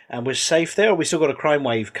bit, and we're safe there. Or we still got a crime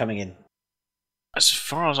wave coming in? As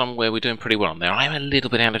far as I'm aware, we're doing pretty well on there. I'm a little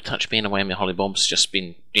bit out of touch being away in my Holly Bob's, just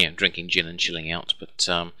been drinking gin and chilling out, but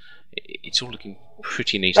it's all looking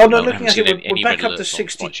pretty neat. Oh no, looking at it, we're back up to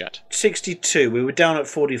 62. We were down at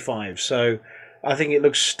 45, so I think it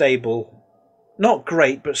looks stable. Not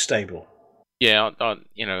great, but stable. Yeah,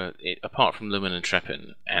 apart from Lumen and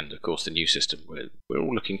Trepin, and of course the new system, we're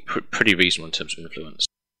all looking pretty reasonable in terms of influence.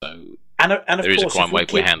 So and of there is course, a crime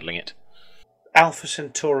wave, we're handling it. Alpha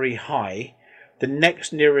Centauri high. The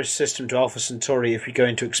next nearest system to Alpha Centauri, if we go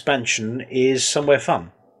into expansion, is Somewhere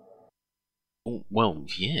Fun. Oh, well,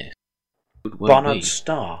 yeah. Barnard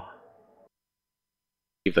Star.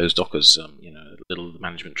 Give those dockers, a little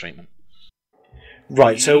management treatment.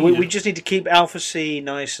 Right, so we just need to keep Alpha C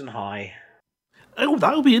nice and high. Oh,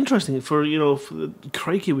 that would be interesting. For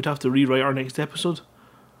crikey, we'd have to rewrite our next episode.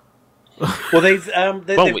 Well, they've got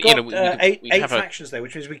eight factions there,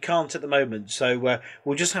 which means we can't at the moment. So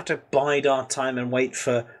we'll just have to bide our time and wait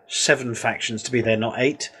for 7 factions to be there, not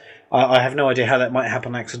 8. I have no idea how that might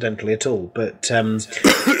happen accidentally at all, but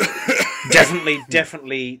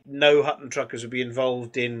definitely no Hutton truckers would be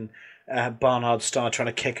involved in Barnard Star trying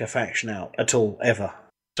to kick a faction out at all, ever.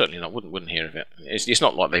 Certainly not. Wouldn't hear of it. It's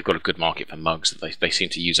not like they've got a good market for mugs. They seem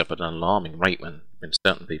to use up at an alarming rate when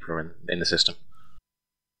certain people are in the system.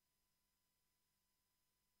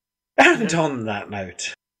 And on that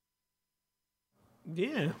note,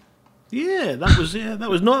 that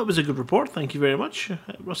was a good report. Thank you very much,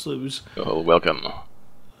 Russell. It was welcome.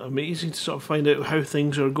 Amazing to sort of find out how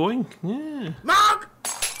things are going. Yeah. Mark!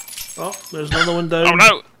 Oh, there's another one down. Oh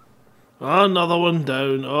no! Another one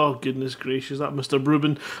down. Oh, goodness gracious, that Mr.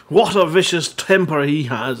 Bruben. What a vicious temper he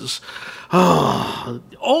has.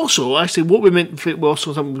 Also, actually, what we meant,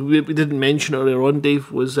 something we didn't mention earlier on,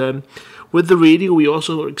 Dave, was with the radio, we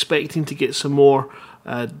also are expecting to get some more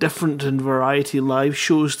different and variety live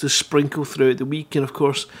shows to sprinkle throughout the week. And, of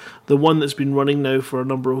course, the one that's been running now for a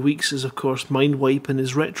number of weeks is, of course, Mindwipe and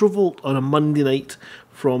his Retrovolt on a Monday night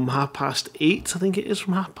from 8:30, I think it is,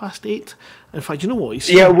 from 8:30. In fact, you know what?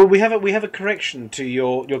 Yeah, well, we have a correction to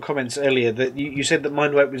your comments earlier that you said that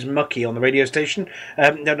Mindwipe was mucky on the radio station.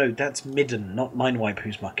 No, that's Midden, not Mindwipe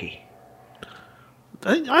who's mucky.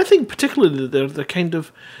 I think particularly they're kind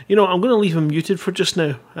of, I'm going to leave them muted for just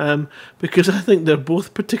now, because I think they're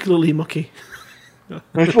both particularly mucky.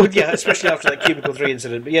 Well, yeah, especially after that Cubicle 3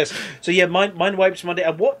 incident. But yes, so yeah, Mind Wipes Monday.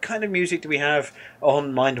 And what kind of music do we have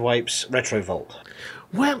on Mind Wipes Retro Vault?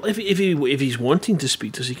 Well, if he's wanting to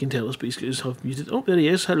speak to us, he can tell us, but he's got himself muted. Oh, there he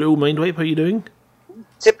is. Hello, Mindwipe. How are you doing?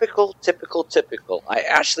 Typical. I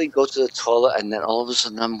actually go to the toilet and then all of a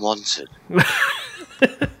sudden I'm wanted.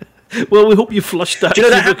 Well, we hope you flushed that. Do you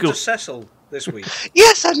know that happened to Cecil this week?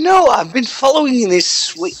 Yes, I know. I've been following in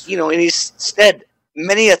his in his stead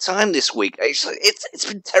many a time this week. It's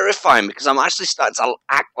been terrifying because I'm actually starting to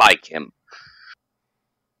act like him.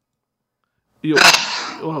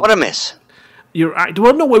 What a miss.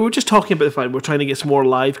 Well, no, we were just talking about the fact we're trying to get some more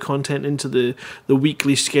live content into the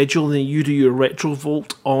weekly schedule, and then you do your Retro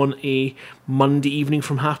Vault on a Monday evening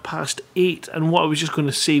from 8:30. And what I was just going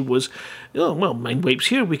to say was, Mindwipe's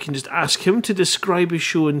here. We can just ask him to describe his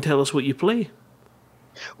show and tell us what you play.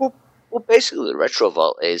 Well, basically, the Retro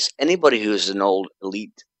Vault is anybody who's an old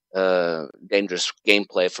elite, dangerous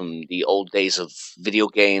gameplayer from the old days of video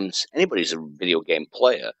games. Anybody who's a video game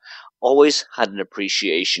player always had an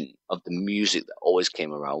appreciation of the music that always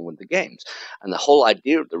came around with the games. And the whole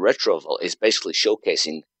idea of the Retro Vault is basically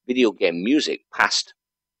showcasing video game music, past,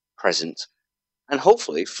 present, and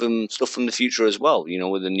hopefully from stuff from the future as well.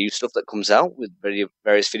 With the new stuff that comes out with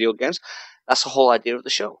various video games. That's the whole idea of the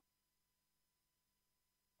show.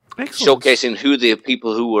 Excellent. Showcasing who the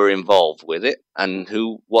people who were involved with it and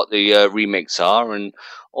what the remakes are and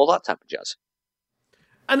all that type of jazz.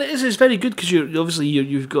 And it's very good because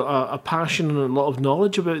you've got a passion and a lot of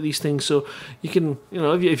knowledge about these things, so you can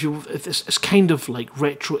if it's kind of like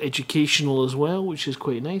retro educational as well, which is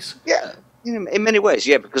quite nice. Yeah, in many ways,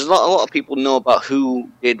 yeah, because a lot of people know about who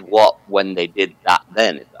did what when they did that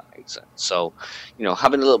then, if that makes sense. So,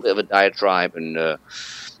 having a little bit of a diatribe and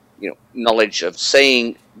knowledge of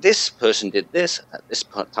saying this person did this at this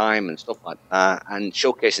time and stuff like that, and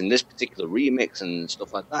showcasing this particular remix and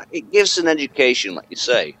stuff like that, it gives an education, like you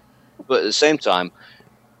say, but at the same time,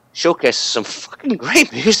 showcases some fucking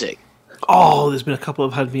great music. Oh, there's been a couple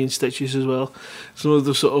I've had me in stitches as well. Some of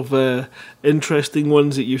the sort of interesting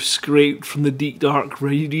ones that you've scraped from the deep, dark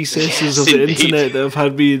recesses of the internet that have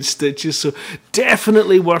had me in stitches. So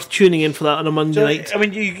definitely worth tuning in for that on a Monday night. I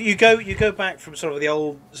mean, you go back from sort of the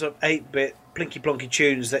old sort of 8-bit plinky plonky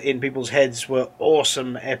tunes that in people's heads were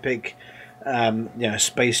awesome, epic,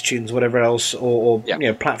 space tunes, whatever else, or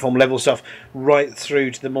platform level stuff, right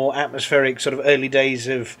through to the more atmospheric sort of early days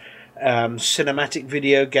of cinematic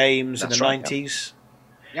video games in the 90s.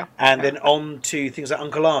 Yeah. And then on to things like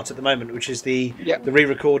Uncle Art at the moment, which is the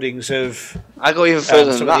re-recordings of. I go even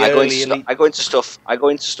further than that. I go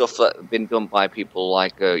into stuff that have been done by people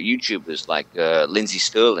like YouTubers, like Lindsay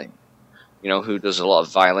Sterling, who does a lot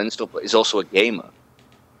of violin stuff, but is also a gamer.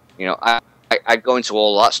 I go into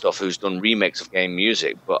all that stuff. Who's done remakes of game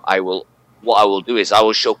music, but what I will do is I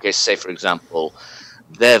will showcase, say for example,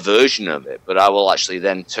 their version of it, but I will actually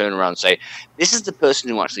then turn around and say, this is the person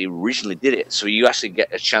who actually originally did it, so you actually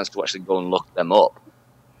get a chance to actually go and look them up.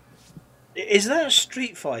 Is there a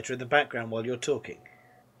Street Fighter in the background while you're talking?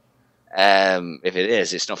 If it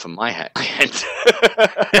is, it's not from my head.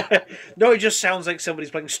 No, it just sounds like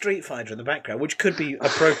somebody's playing Street Fighter in the background, which could be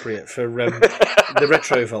appropriate for the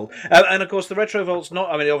Retro Vault. And of course, the Retro Vault's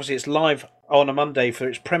not. I mean, obviously, it's live on a Monday for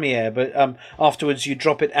its premiere, but afterwards you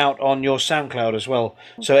drop it out on your SoundCloud as well.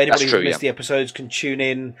 So anybody who missed the episodes can tune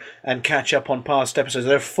in and catch up on past episodes.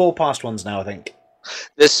 There are 4 past ones now, I think.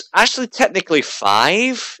 There's actually technically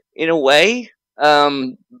 5 in a way.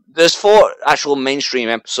 There's 4 actual mainstream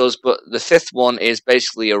episodes, but the 5th one is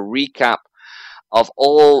basically a recap of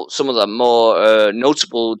some of the more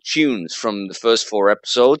notable tunes from the first 4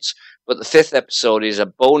 episodes. But the 5th episode is a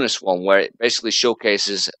bonus one where it basically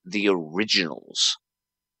showcases the originals.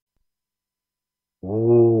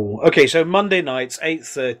 Ooh. Okay, so Monday nights,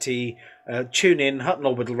 8:30, tune in, Hutton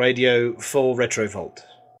Orbital Radio for Retro Vault.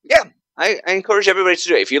 Yeah. I encourage everybody to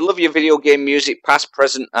do it. If you love your video game music, past,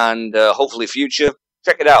 present, and hopefully future,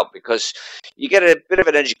 check it out, because you get a bit of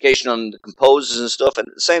an education on the composers and stuff, and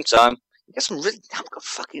at the same time, you get some really damn good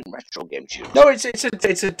fucking retro game tunes. No, it's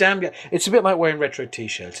a damn good. It's a bit like wearing retro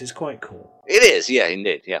T-shirts. It's quite cool. It is, yeah,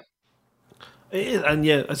 indeed, yeah. It is, and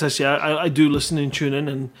yeah, as I say, I do listen and tune in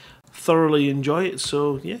and thoroughly enjoy it.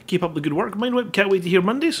 So yeah, keep up the good work, Mindwipe. Can't wait to hear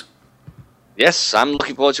Mondays. Yes, I'm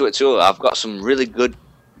looking forward to it too. I've got some really good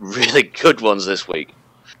ones this week.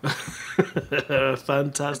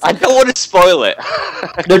 Fantastic. I don't want to spoil it.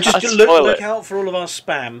 No, just look out for all of our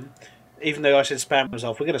spam. Even though I said spam was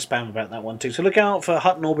off, we're going to spam about that one too. So look out for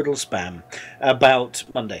Hutton Orbital spam about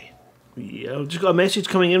Monday. Yeah, I've just got a message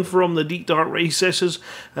coming in from the Deep Dark Recesses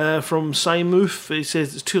from Simoof. He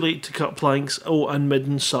says it's too late to cut planks. Oh, and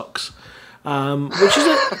Midden sucks. Which is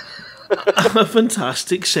a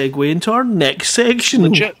fantastic segue into our next section.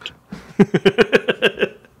 Legit.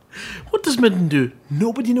 What does Midden do?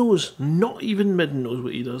 Nobody knows. Not even Midden knows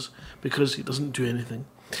what he does because he doesn't do anything.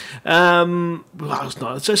 Well, it's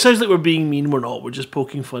not. It sounds like we're being mean. We're not. We're just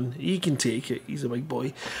poking fun. He can take it. He's a big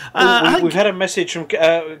boy. We've had a message from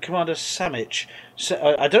Commander Samich.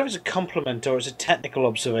 So, I don't know if it's a compliment or it's a technical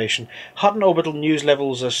observation. Hutton orbital news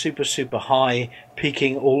levels are super, super high,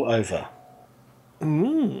 peaking all over.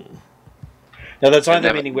 Now that's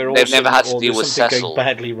either meaning we're awesome never had to or deal there's with something Cecil. going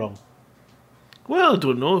badly wrong. Well, I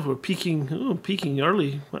don't know if we're peaking. Oh, peaking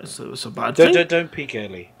early. That's a bad thing. Don't peak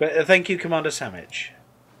early. But thank you, Commander Samich.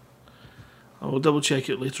 I will double check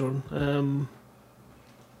it later on.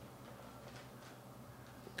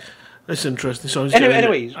 That's interesting. So I was getting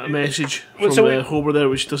anyways, a message from Hober there,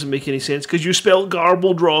 which doesn't make any sense because you spelled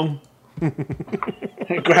garbled wrong.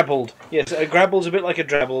 Grabbled. Yes, grabble's a bit like a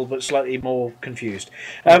drabble, but slightly more confused.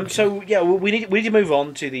 So yeah, we need to move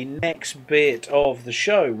on to the next bit of the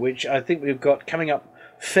show, which I think we've got coming up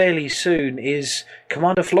fairly soon. Is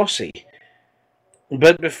Commander Flossie.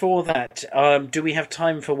 But before that, do we have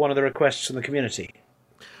time for one of the requests from the community?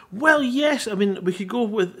 Well, yes. I mean, we could go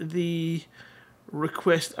with the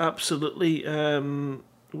request, absolutely.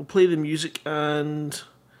 We'll play the music and...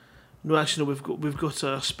 No, actually, no, we've got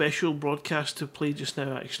a special broadcast to play just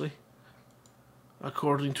now, actually.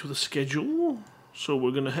 According to the schedule. So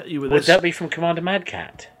we're going to hit you with this. Would that be from Commander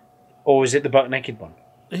Madcat? Or is it the Buck Naked one?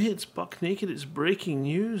 Hey, it's Buck Naked. It's breaking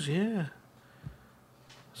news, yeah.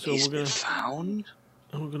 So He's we're going been found?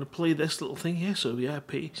 And we're going to play this little thing here, so yeah,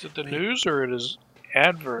 pay. Is it the news or it is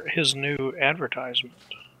his new advertisement?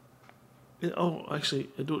 Oh, actually,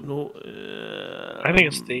 I don't know. I think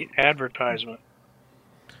it's the advertisement.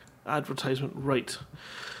 Advertisement, right.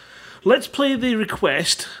 Let's play the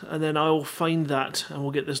request, and then I'll find that, and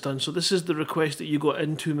we'll get this done. So this is the request that you got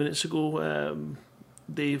in 2 minutes ago,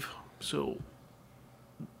 Dave. So,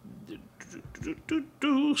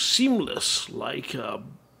 seamless like a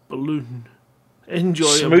balloon.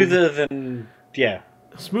 Enjoyable.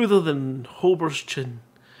 Smoother than Hober's chin.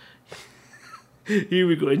 Here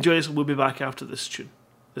we go. Enjoy this, and we'll be back after this tune.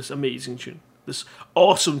 This amazing tune. This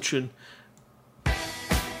awesome tune.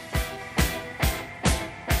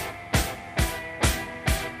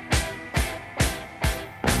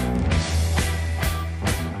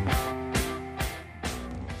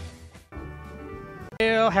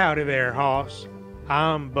 Well, howdy there, Hoss.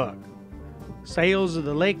 I'm Buck. Sales of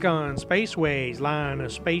the Lakon Spaceways line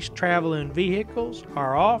of space-traveling vehicles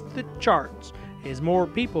are off the charts as more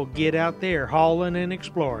people get out there hauling and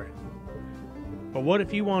exploring. But what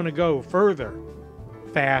if you want to go further,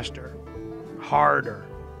 faster, harder,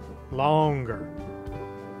 longer?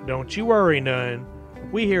 Don't you worry none.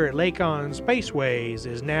 We here at Lakon Spaceways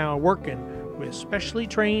is now working with specially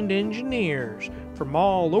trained engineers from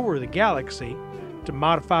all over the galaxy to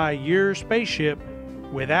modify your spaceship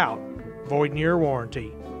without voiding your warranty.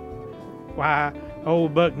 Why,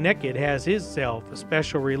 old Buck Naked has himself a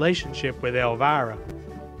special relationship with Elvira.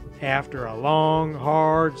 After a long,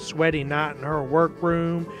 hard, sweaty night in her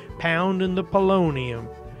workroom, pounding the polonium,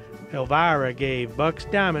 Elvira gave Buck's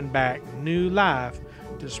Diamondback new life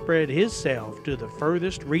to spread himself to the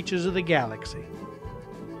furthest reaches of the galaxy.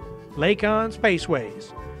 Lakon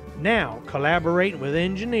Spaceways, now collaborating with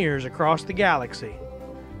engineers across the galaxy.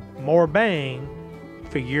 More bang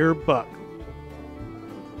for your buck.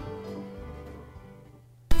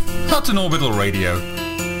 Hutton Orbital Radio,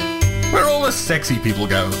 where all the sexy people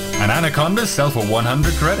go, and anacondas sell for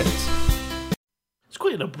 100 credits. It's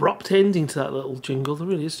quite an abrupt ending to that little jingle. There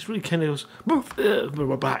really is. It's really kind of...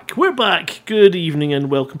 we're back. We're back. Good evening and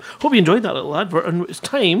welcome. Hope you enjoyed that little advert. And it's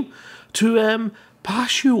time to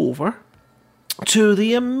pass you over to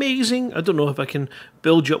the amazing... I don't know if I can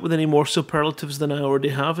build you up with any more superlatives than I already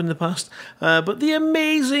have in the past. But the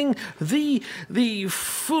amazing, the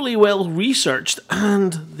fully well-researched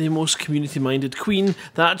and the most community-minded queen.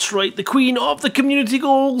 That's right, the queen of the community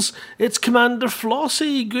goals. It's Commander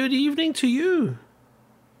Flossie. Good evening to you.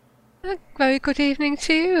 Very good evening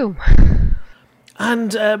to you.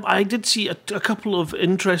 And I did see a couple of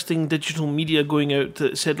interesting digital media going out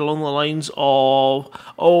that said along the lines of,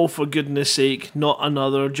 oh, for goodness sake, not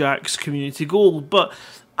another Jack's community goal. But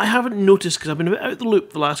I haven't noticed because I've been a bit out of the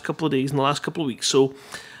loop the last couple of days and the last couple of weeks. So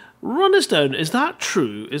run us down. Is that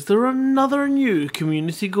true? Is there another new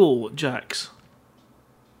community goal at Jack's?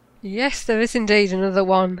 Yes, there is indeed another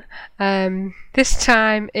one. This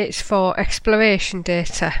time it's for exploration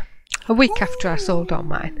data. A week after I sold all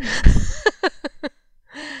mine.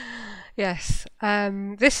 Yes,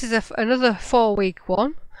 this is another 4-week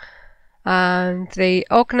one, and the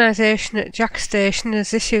organisation at Jack Station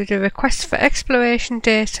has issued a request for exploration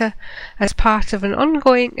data as part of an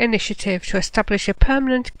ongoing initiative to establish a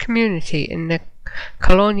permanent community in the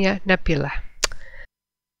Colonia Nebula.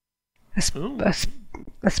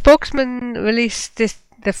 A spokesman released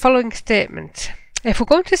the following statement. If we're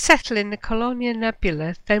going to settle in the Colonia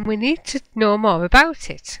Nebula, then we need to know more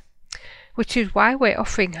about it, which is why we're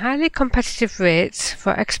offering highly competitive rates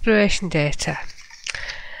for exploration data.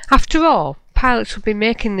 After all, pilots will be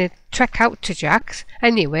making the trek out to Jax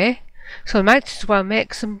anyway, so we might as well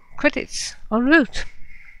make some credits en route.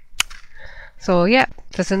 So yeah,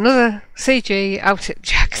 there's another CG out at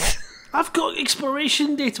Jax. I've got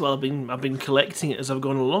exploration data. Well, I've been collecting it as I've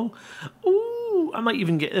gone along. Ooh, I might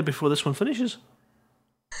even get there before this one finishes.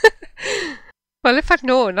 Well, if I'd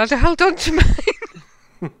known, I'd have held on to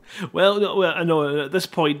mine. Well, I know at this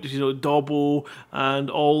point, Dobbo and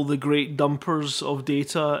all the great dumpers of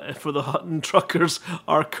data for the Hutton truckers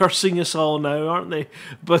are cursing us all now, aren't they?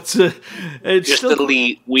 But it's just still...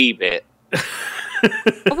 a wee bit.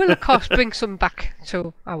 I will, of course, bring some back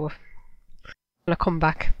to when I come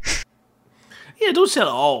back. Yeah, don't sell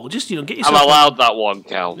it all. Just get yourself. I'm allowed that one,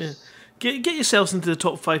 Cal. Yeah. Get yourselves into the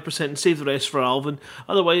top 5% and save the rest for Alvin.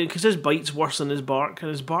 Otherwise, because his bite's worse than his bark,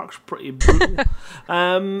 and his bark's pretty brutal.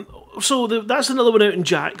 So that's another one out in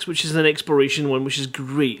Jax, which is an exploration one, which is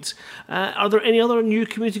great. Are there any other new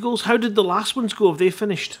community goals? How did the last ones go? Have they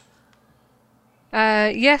finished?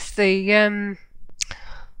 Yes, the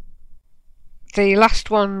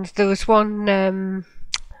last ones. There was one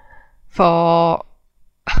for.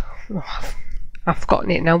 I've forgotten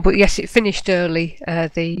it now, but yes, it finished early.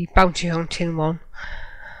 The bounty hunting one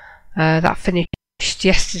that finished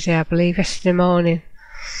yesterday, I believe, yesterday morning.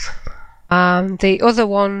 The other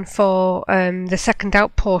one for the second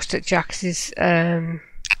outpost at Jax is has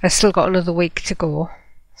still got another week to go,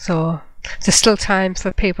 so there's still time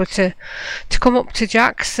for people to come up to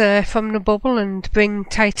Jax from the bubble and bring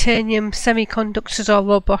titanium semiconductors or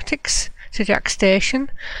robotics to Jax Station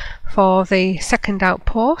for the second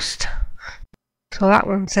outpost. So that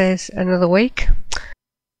one says another week.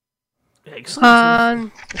 Excellent.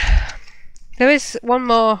 And there is one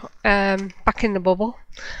more back in the bubble.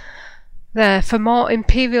 There for more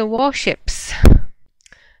Imperial warships.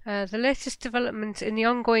 The latest development in the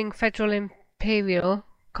ongoing Federal Imperial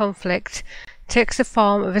conflict takes the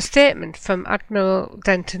form of a statement from Admiral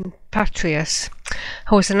Denton Patrius,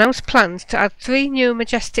 who has announced plans to add 3 new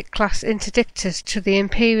Majestic-class interdictors to the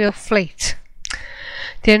Imperial fleet.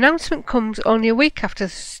 The announcement comes only a week after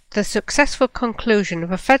the successful conclusion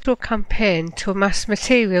of a federal campaign to amass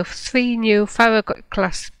material for 3 new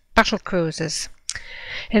Farragut-class battlecruisers.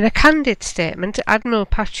 In a candid statement, Admiral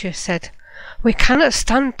Patrius said, "We cannot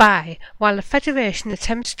stand by while the Federation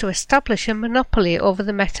attempts to establish a monopoly over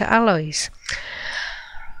the meta-alloys,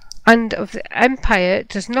 and of the Empire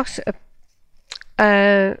does not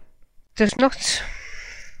sorry,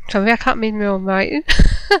 I can't read my own writing.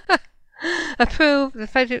 Oppose the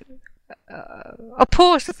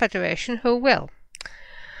Federation who will.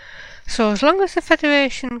 So as long as the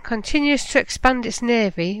Federation continues to expand its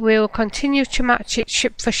navy, we will continue to match it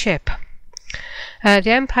ship for ship.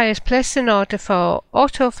 The Empire has placed an order for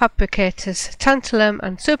auto-fabricators, tantalum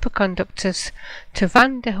and superconductors to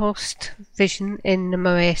Van der Hulst Vision in the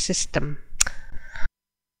Marais system."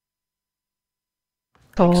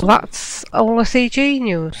 So that's all the CG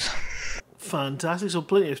news. Fantastic. So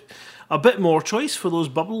plenty of... A bit more choice for those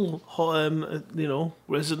bubble,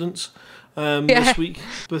 residents this week.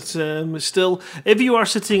 But still, if you are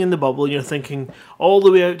sitting in the bubble and you're thinking all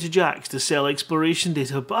the way out to Jax to sell exploration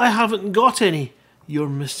data, but I haven't got any, you're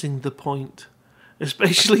missing the point.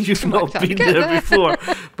 Especially if you've not been there before.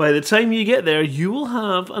 By the time you get there, you will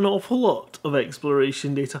have an awful lot of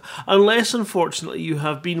exploration data. Unless, unfortunately, you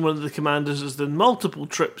have been one of the commanders that's done multiple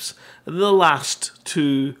trips in the last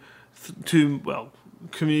two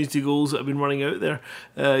community goals that have been running out there.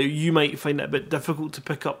 You might find it a bit difficult to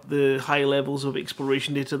pick up the high levels of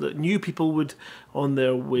exploration data that new people would on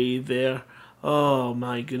their way there. Oh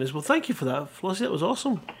my goodness. Well, thank you for that, Flossie. That was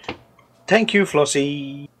awesome. Thank you,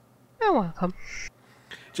 Flossie. You're welcome.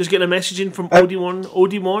 Just getting a message in from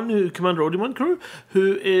Odimon, Commander Odimon crew,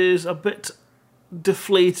 who is a bit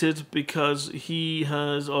deflated because he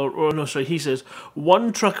has, he says,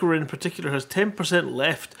 one trucker in particular has 10%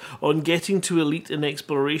 left on getting to elite in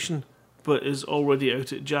exploration, but is already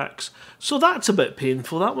out at Jax. So that's a bit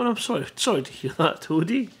painful, that one. I'm sorry to hear that,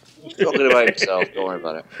 Toadie. He's talking about himself. Don't worry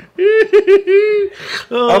about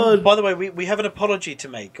it. By the way, we have an apology to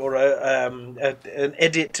make, or an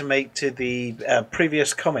edit to make to the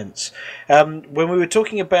previous comments. When we were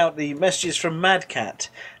talking about the messages from Mad Cat,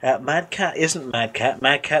 Mad Cat isn't Mad Cat.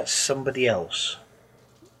 Mad Cat's somebody else.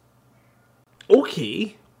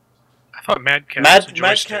 Okay. I thought Mad Cat was a Mad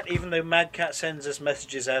joystick. Cat, even though Mad Cat sends us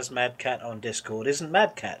messages as Mad Cat on Discord, isn't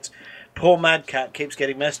Mad Cat. Poor Mad Cat keeps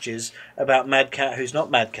getting messages about Mad Cat who's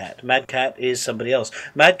not Mad Cat. Mad Cat is somebody else.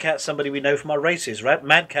 Mad Cat's somebody we know from our races, right?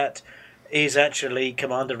 Mad Cat is actually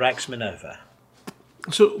Commander Rax Minerva.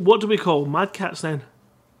 So what do we call Mad Cats then?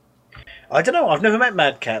 I don't know. I've never met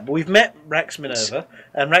Mad Cat, but we've met Rax Minerva,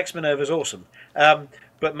 and Rax Minerva's awesome.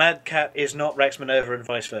 But Mad Cat is not Rax Minerva and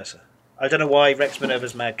vice versa. I don't know why Rex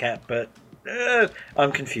Minerva's Mad Cat, but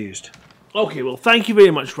I'm confused. Okay, well, thank you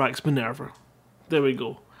very much, Rax Minerva. There we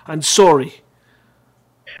go. And sorry.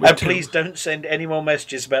 And please don't send any more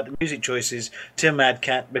messages about the music choices to Mad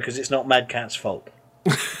Cat, because it's not Mad Cat's fault.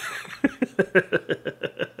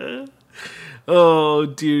 Oh,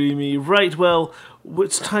 dearie me. Right, well,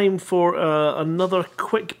 it's time for another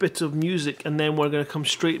quick bit of music, and then we're going to come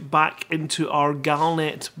straight back into our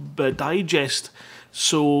Galnet digest.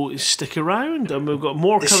 So stick around, and we've got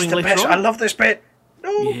more coming later on. I love this bit.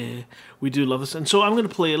 No. Yeah, we do love this. And so I'm going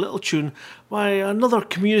to play a little tune by another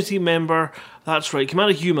community member. That's right,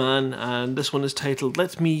 Commander Human, and this one is titled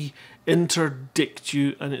Let Me Interdict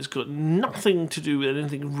You, and it's got nothing to do with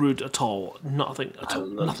anything rude at all. Nothing at all. I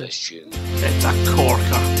love Nothing. this tune. It's a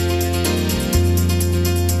corker.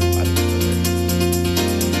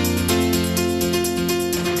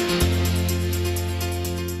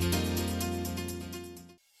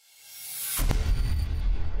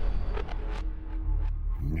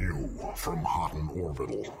 From Houghton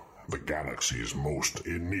Orbital, the galaxy's most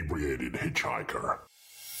inebriated hitchhiker.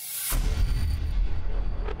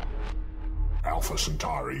 Alpha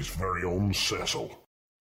Centauri's very own Cecil.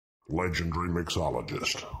 Legendary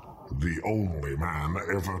mixologist. The only man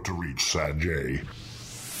ever to reach Sajay.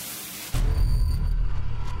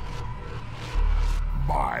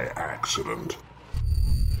 By accident.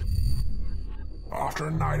 After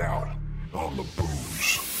a night out on the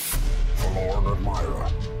booze. Forlorn admirer,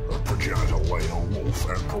 a progenitor whale wolf,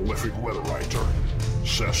 and prolific letter writer.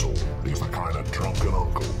 Cecil is the kind of drunken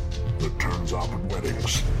uncle that turns up at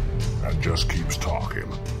weddings and just keeps talking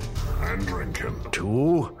and drinking.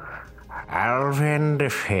 To Alvin de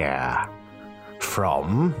Fair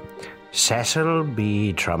from Cecil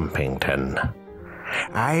B. Trumpington.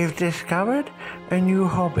 I've discovered a new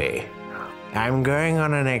hobby. I'm going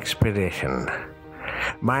on an expedition.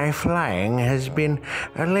 My flying has been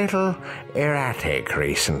a little erratic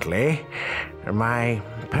recently. My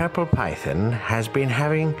purple python has been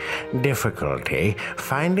having difficulty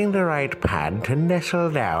finding the right pad to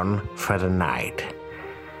nestle down for the night.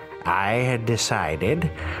 I had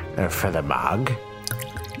decided, for the mug,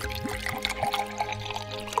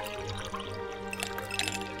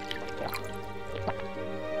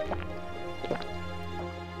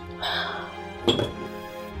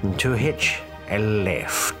 to hitch a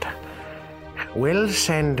lift. Will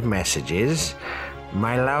send messages.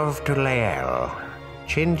 My love to Lael.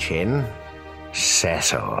 Chin Chin.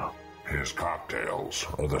 Cecil. His cocktails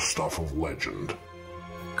are the stuff of legend.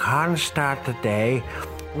 Can't start the day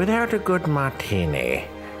without a good martini.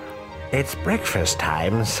 It's breakfast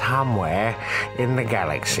time somewhere in the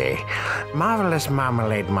galaxy. Marvelous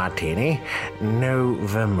marmalade martini, no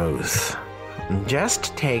vermouth.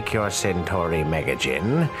 Just take your Centauri Mega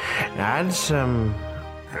Gin, add some...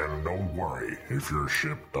 And don't worry if your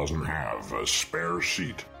ship doesn't have a spare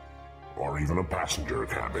seat or even a passenger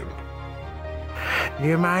cabin. Do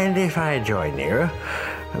you mind if I join you?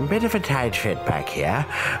 A bit of a tight fit back here,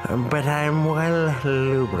 but I'm well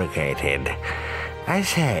lubricated. I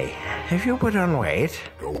say, have you put on weight?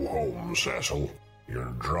 Go home, Cecil.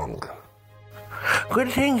 You're drunk. Good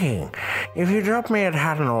thinking. If you drop me at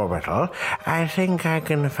Houghton Orbital, I think I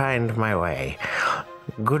can find my way.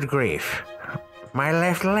 Good grief. My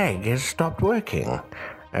left leg has stopped working.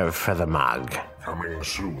 For the mug. Coming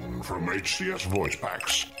soon from HCS Voice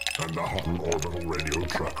Packs and the Houghton Orbital Radio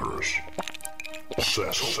Truckers.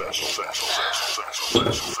 Cecil.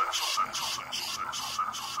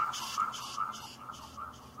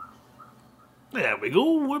 There we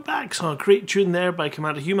go, we're back. So a great tune there by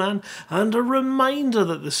Commander Human, and a reminder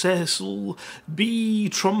that the Cecil B.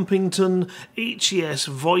 Trumpington HES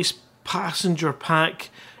Voice Passenger Pack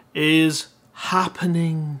is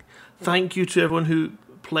happening. Thank you to everyone who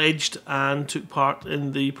pledged and took part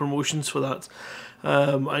in the promotions for that.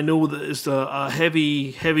 I know that it's a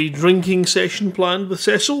heavy drinking session planned with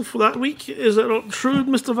Cecil for that week. Is that not true,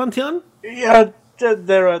 Mr. Vantian? Yeah,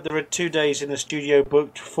 there are 2 days in the studio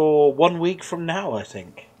booked for 1 week from now, I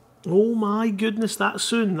think. Oh my goodness, that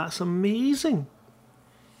soon. That's amazing.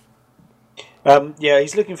 Yeah,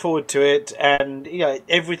 he's looking forward to it, and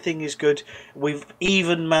everything is good. We've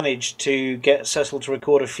even managed to get Cecil to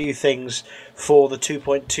record a few things for the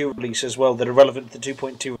 2.2 release as well that are relevant to the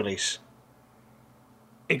 2.2 release.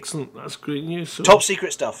 Excellent, that's great news. So, top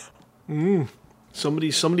secret stuff.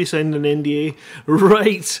 Somebody signed an NDA.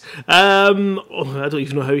 Right. I don't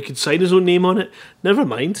even know how he could sign his own name on it. Never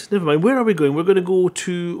mind. Where are we going? We're going to go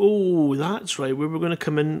to, that's right, where we're going to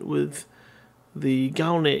come in with the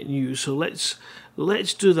Galnet news. So let's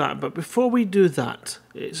do that. But before we do that,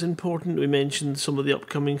 it's important we mention some of the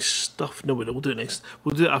upcoming stuff. No, we'll do it next.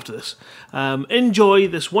 We'll do it after this. Enjoy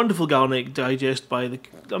this wonderful Galnet digest by the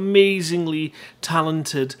amazingly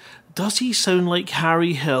talented. Does he sound like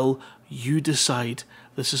Harry Hill? You decide.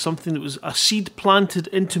 This is something that was a seed planted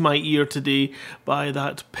into my ear today by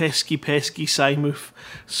that pesky Simoof.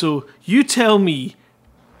 So you tell me,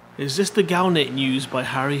 is this the Galnet news by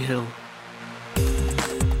Harry Hill?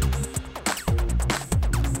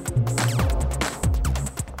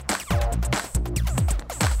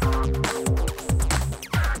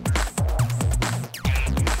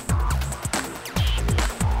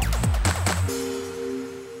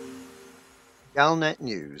 Galnet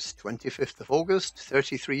News, 25th of August,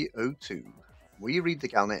 3302. We read the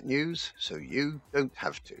Galnet News, so you don't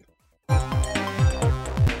have to.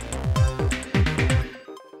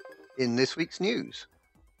 In this week's news,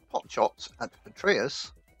 pot shots at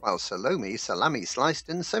Petraeus, while Salome salami sliced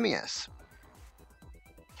in Semi-S.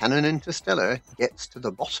 Canon Interstellar gets to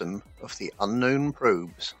the bottom of the unknown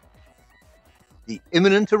probes. The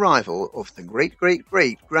imminent arrival of the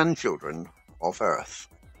great-great-great-grandchildren of Earth.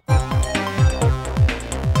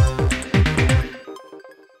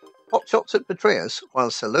 Pot shots at Petraeus, while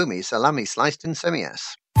Salome salami sliced in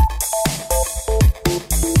Semi-S.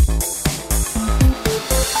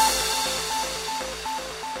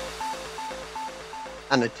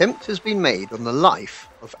 An attempt has been made on the life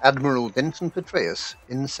of Admiral Denton Petraeus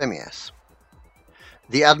in Semi-S.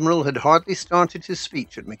 The Admiral had hardly started his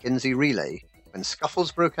speech at Mackenzie Relay when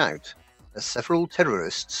scuffles broke out as several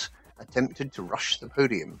terrorists attempted to rush the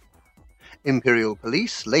podium. Imperial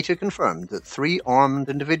Police later confirmed that 3 armed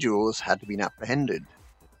individuals had been apprehended.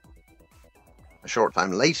 A short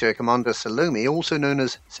time later, Commander Salome, also known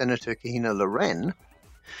as Senator Kahina Loren,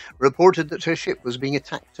 reported that her ship was being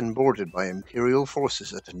attacked and boarded by Imperial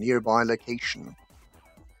forces at a nearby location.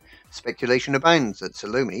 Speculation abounds that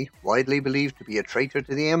Salome, widely believed to be a traitor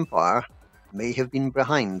to the Empire, may have been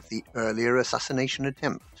behind the earlier assassination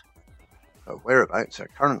attempt. Her whereabouts are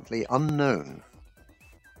currently unknown.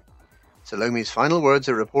 Salome's final words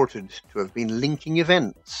are reported to have been linking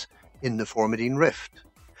events in the Formidine Rift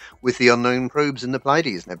with the unknown probes in the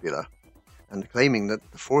Pleiades Nebula, and claiming that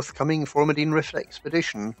the forthcoming Formidine Rift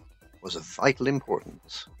expedition was of vital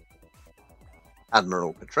importance.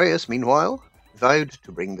 Admiral Petraeus, meanwhile, vowed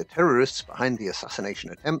to bring the terrorists behind the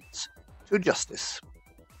assassination attempts to justice.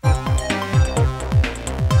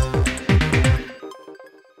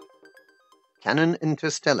 Canon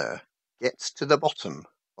Interstellar gets to the bottom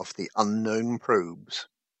of the unknown probes.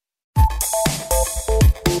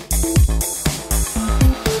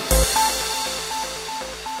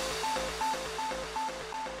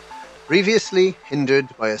 Previously hindered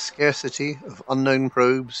by a scarcity of unknown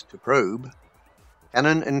probes to probe,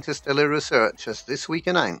 Canon Interstellar Research has this week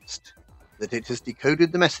announced that it has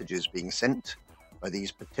decoded the messages being sent by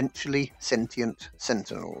these potentially sentient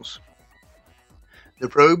sentinels. The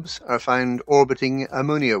probes are found orbiting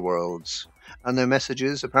ammonia worlds, and their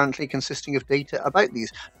messages, apparently consisting of data about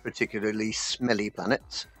these particularly smelly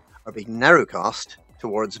planets, are being narrowcast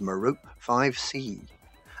towards Merope 5c,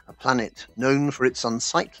 a planet known for its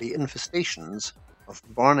unsightly infestations of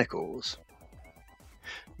barnacles.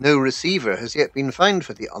 No receiver has yet been found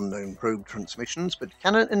for the unknown probe transmissions, but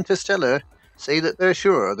Canon Interstellar say that they're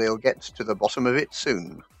sure they'll get to the bottom of it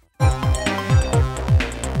soon.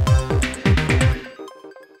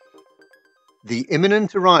 The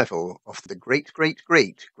imminent arrival of the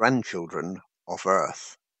great-great-great-grandchildren of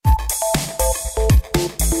Earth.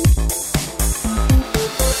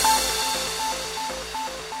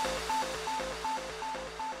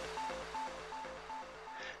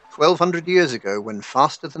 "1,200 years ago, when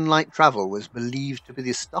faster-than-light travel was believed to be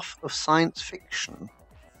the stuff of science fiction,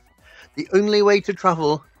 the only way to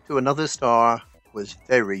travel to another star was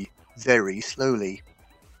very, very slowly.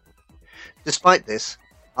 Despite this,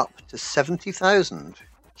 up to 70,000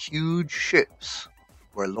 huge ships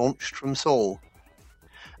were launched from Sol,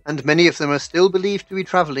 and many of them are still believed to be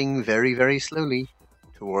travelling very, very slowly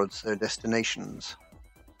towards their destinations.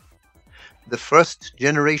 The first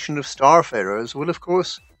generation of starfarers will, of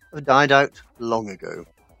course, have died out long ago.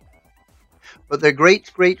 But their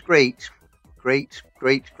great, great, great, great,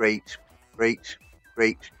 great, great, great,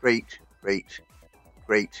 great, great, great,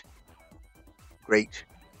 great, great,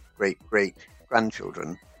 great, great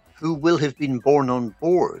grandchildren, who will have been born on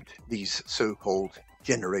board these so-called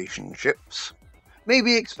generation ships, may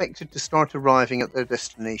be expected to start arriving at their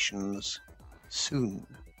destinations soon.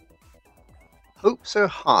 Hopes are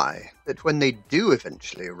high that when they do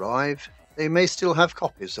eventually arrive, they may still have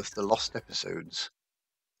copies of the lost episodes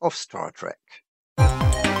of Star Trek.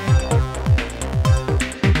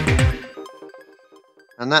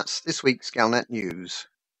 And that's this week's Galnet News.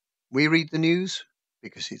 We read the news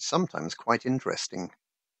because it's sometimes quite interesting.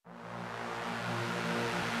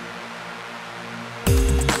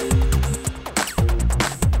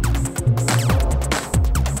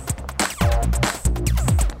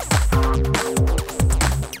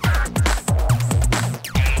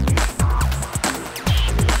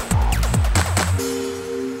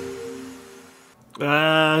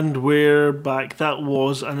 And we're back. That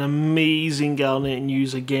was an amazing Galnet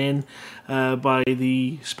News again by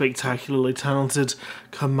the spectacularly talented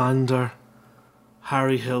Commander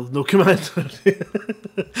Harry Hill. No, Commander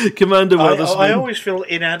Witherspoon. I always feel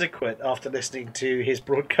inadequate after listening to his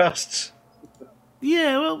broadcasts.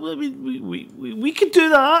 Yeah, well, I mean, we could do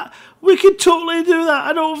that. We could totally do that.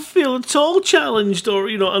 I don't feel at all challenged or,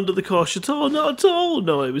 under the cosh at all. Not at all.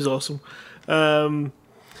 No, it was awesome.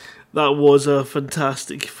 That was a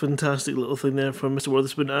fantastic, fantastic little thing there from Mr.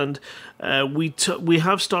 Witherspoon, and we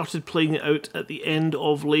have started playing it out at the end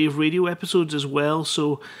of live radio episodes as well.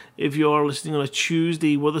 So if you are listening on a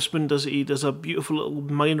Tuesday, Witherspoon does a beautiful little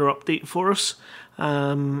minor update for us,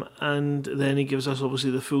 and then he gives us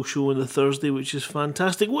obviously the full show on the Thursday, which is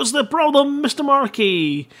fantastic. What's the problem, Mr.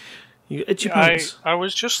 Markey? You got itchy pants? I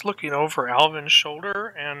was just looking over Alvin's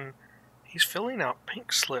shoulder, and he's filling out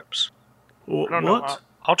pink slips. I don't know.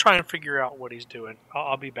 I'll try and figure out what he's doing.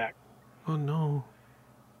 I'll be back. Oh, no.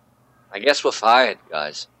 I guess we're fired,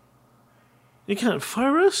 guys. You can't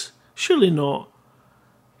fire us? Surely not.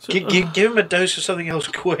 So, give him a dose of something else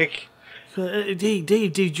quick. Dave,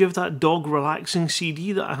 did you have that dog relaxing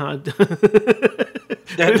CD that I had?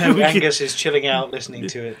 No, Angus is chilling out listening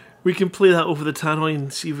to it. We can play that over the tannoy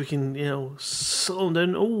and see if we can, settle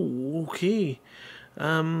down. Oh, okay.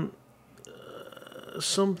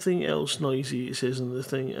 Something else noisy, it says in the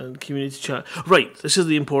thing, and community chat. Right, this is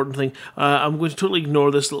the important thing. I'm going to totally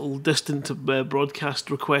ignore this little distant broadcast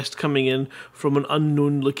request coming in from an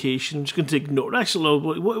unknown location. I'm just going to ignore it. Actually,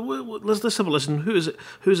 let's have a listen. Who is it?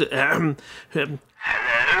 Hello? Who's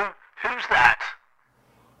that?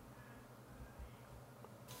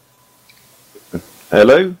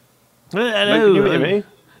 Hello? Hello. Can you hear me?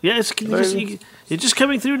 Yes, you're just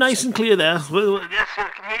coming through nice and clear there. Yes, sir, I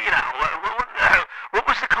can hear you now. What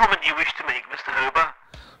was the comment you wished to make, Mr.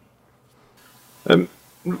 Hober?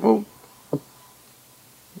 Well,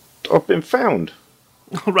 I've been found.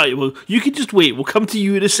 All right, well, you can just wait. We'll come to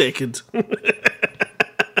you in a second.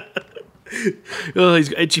 Oh, he's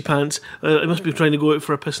got itchy pants. He must be trying to go out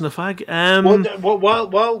for a piss and a fag.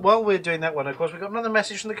 While we're doing that one, of course, we've got another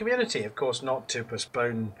message from the community. Of course, not to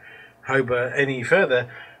postpone Hober any further.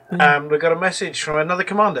 We've got a message from another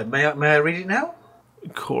commander. May I read it now?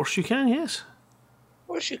 Of course you can, yes. Of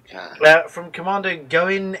course you can. From Commander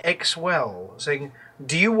Goin Xwell, saying,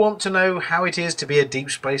 do you want to know how it is to be a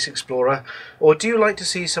deep space explorer, or do you like to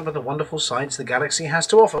see some of the wonderful sights the galaxy has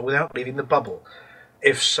to offer without leaving the bubble?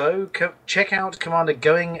 If so, check out Commander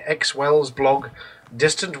Going Xwell's blog,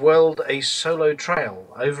 Distant World, A Solo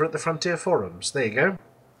Trail, over at the Frontier Forums. There you go.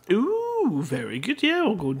 Ooh, very good. Yeah,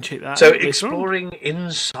 we'll go and check that out. So, exploring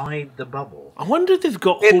inside the bubble. I wonder if they've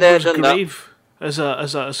got Hober's grave as a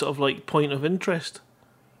sort of like point of interest.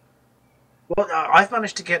 Well, I've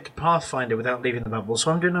managed to get to Pathfinder without leaving the bubble,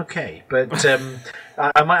 so I'm doing okay. But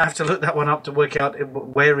I might have to look that one up to work out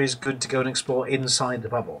where is good to go and explore inside the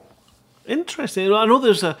bubble. Interesting. I know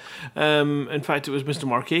there's a... in fact, it was Mr.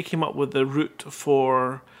 Marquet came up with the route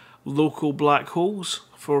for local black holes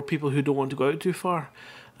for people who don't want to go out too far.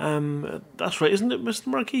 That's right, isn't it, Mr.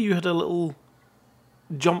 Marquet? You had a little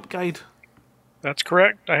jump guide. That's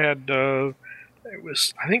correct. I had, it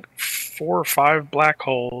was, I think, 4 or 5 black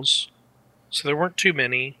holes. So there weren't too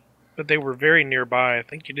many, but they were very nearby. I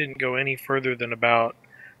think you didn't go any further than about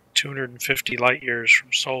 250 light years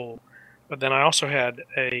from Sol. But then I also had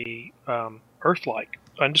a Earth-like,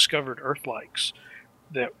 undiscovered Earth-likes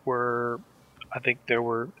that were, I think there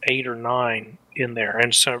were 8 or 9 in there,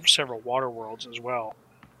 and several water worlds as well.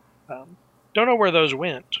 Don't know where those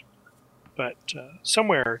went, but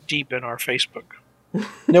somewhere deep in our Facebook.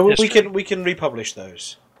 No, we history. can republish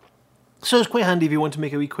those. So it's quite handy if you want to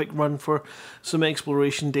make a wee quick run for some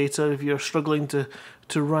exploration data if you're struggling to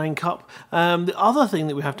rank up. The other thing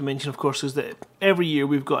that we have to mention, of course, is that every year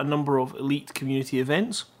we've got a number of elite community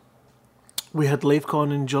events. We had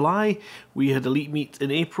LaveCon in July, we had Elite Meet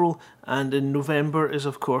in April, and in November is,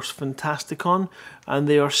 of course, Fantasticon, and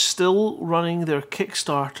they are still running their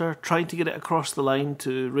Kickstarter, trying to get it across the line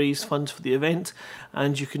to raise funds for the event,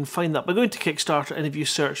 and you can find that by going to Kickstarter, and if you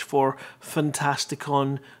search for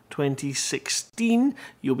Fantasticon 2016,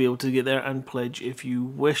 you'll be able to get there and pledge if you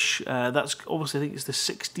wish. That's obviously, I think it's the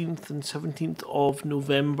 16th and 17th of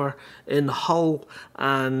November in Hull,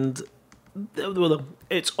 and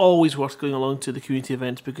it's always worth going along to the community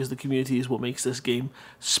events because the community is what makes this game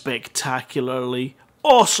spectacularly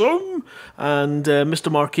awesome. And Mr.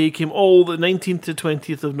 Marquet came all the 19th to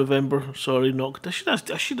 20th of November. Sorry, knocked. I should have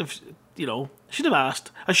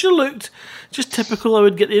asked. I should have looked. Just typical, I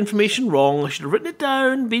would get the information wrong. I should have written it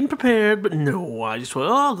down, been prepared, but no, I just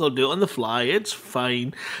went, I'll do it on the fly. It's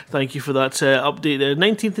fine. Thank you for that update there.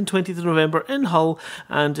 19th and 20th of November in Hull,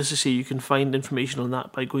 and as I say, you can find information on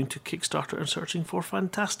that by going to Kickstarter and searching for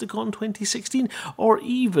Fantasticon 2016, or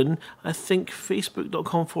even, I think,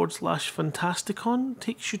 facebook.com/Fantasticon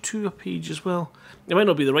takes you to a page as well. It might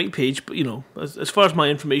not be the right page, but, as far as my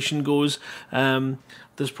information goes,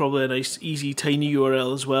 there's probably a nice, easy, tiny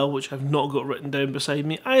URL as well, which I've not got written down beside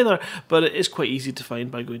me either, but it is quite easy to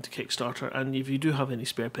find by going to Kickstarter, and if you do have any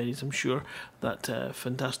spare pennies, I'm sure that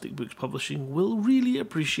Fantastic Books Publishing will really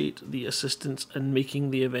appreciate the assistance in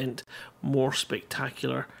making the event more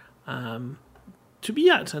spectacular to be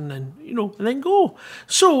at, and then go.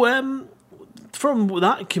 So, from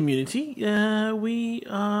that community, we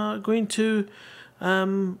are going to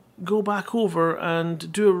go back over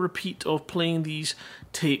and do a repeat of playing these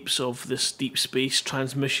tapes of this deep space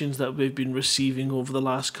transmissions that we've been receiving over the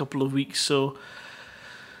last couple of weeks. So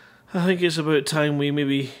I think it's about time we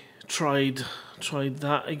maybe tried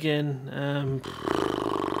that again.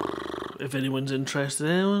 If anyone's interested.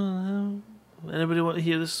 Anybody want to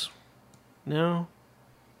hear this? No?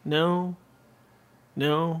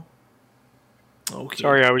 Okay.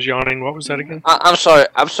 Sorry, I was yawning. What was that again? I'm sorry.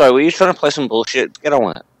 Were you trying to play some bullshit? Get on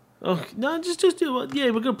with it. Okay, no, just do it.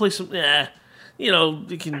 Yeah, we're gonna play some. Yeah, you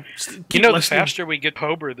can. Keep the listening. faster we get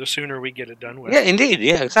Hober, the sooner we get it done with. Yeah, indeed.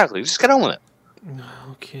 Yeah, exactly. Just get on with it.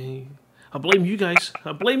 Okay. I blame you guys.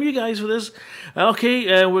 for this.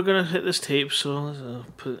 Okay, we're gonna hit this tape. So let's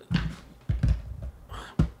put.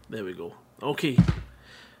 There we go. Okay,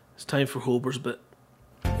 it's time for Hober's bit.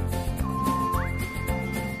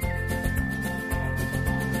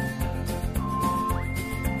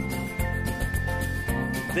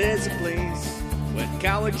 There's a place where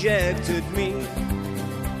cow ejected me.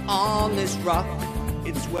 On this rock,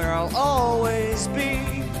 it's where I'll always be.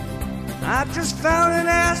 I've just found an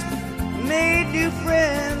asp, made new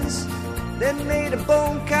friends, then made a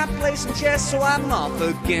bone cap, play some chess, so I'm off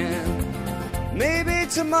again. Maybe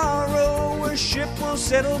tomorrow a ship will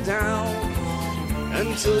settle down.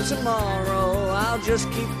 Until tomorrow, I'll just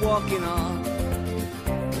keep walking on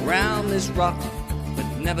around this rock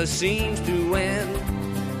that never seems to end,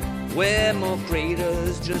 where more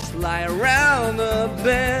craters just lie around the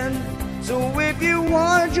bend. So if you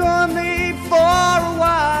wanna join me for a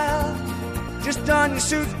while, just don your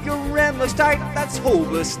suit, your endless tight, that's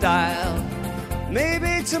Hober style.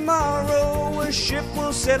 Maybe tomorrow a ship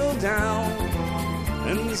will settle down.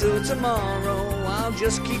 Until tomorrow, I'll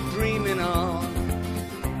just keep dreaming on.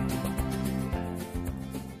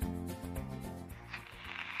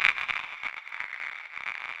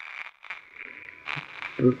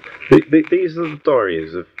 These are the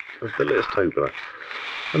diaries of the latest Hober.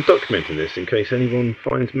 I'm documenting this in case anyone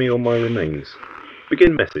finds me or my remains.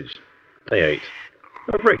 Begin message. Day 8.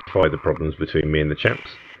 I've rectified the problems between me and the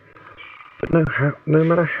chaps. But no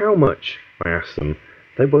matter how much I ask them,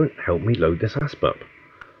 they won't help me load this asp up.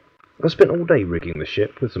 I spent all day rigging the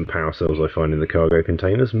ship with some power cells I find in the cargo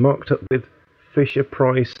containers marked up with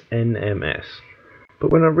Fisher-Price NMS. But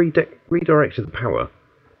when I redirected the power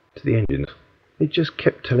to the engines, it just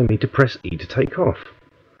kept telling me to press E to take off.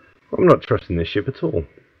 I'm not trusting this ship at all.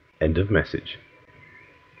 End of message.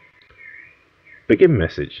 Begin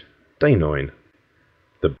message. Day 9.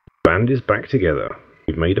 The band is back together.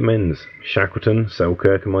 We've made amends. Shackleton,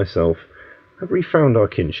 Selkirk and myself have refound our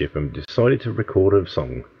kinship and decided to record a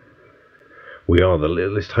song. We are the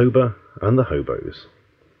Littlest Hober and the Hobos.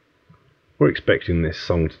 We're expecting this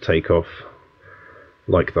song to take off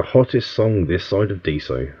Like the hottest song this side of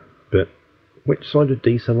DSO. But which side of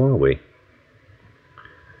DSO are we?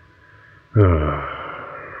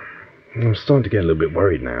 I'm starting to get a little bit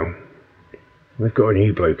worried now. They've got a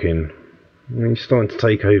new bloke in, and he's starting to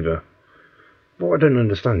take over. What I don't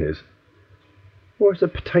understand is, why is a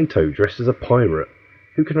potato dressed as a pirate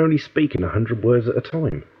who can only speak in 100 words at a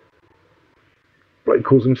time? Bloke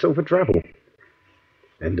calls himself a drabble.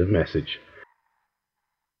 End of message.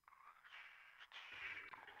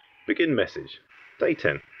 Begin message. Day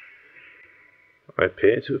 10. I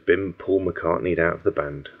appear to have been Paul McCartney'd out of the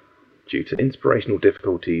band. Due to inspirational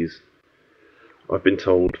difficulties, I've been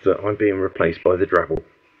told that I'm being replaced by the drabble.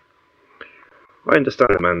 I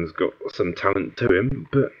understand the man's got some talent to him,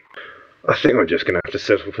 but I think I'm just going to have to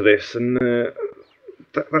settle for this, and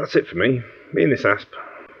that's it for me. Me and this asp,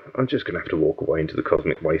 I'm just going to have to walk away into the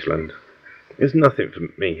cosmic wasteland. There's nothing for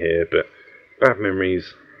me here but Bad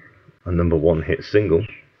Memories, a #1 hit single,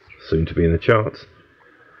 soon to be in the charts,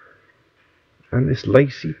 and this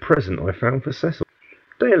lacy present I found for Cecil.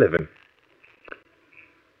 Day 11.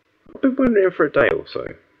 I've been wondering for a day or so,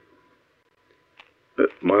 but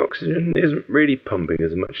my oxygen isn't really pumping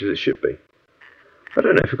as much as it should be. I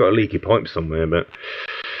don't know if I've got a leaky pipe somewhere, but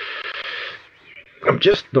I'm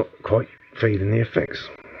just not quite feeling the effects.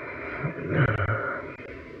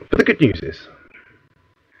 But the good news is,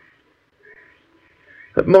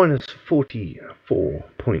 at minus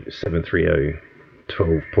 44.730,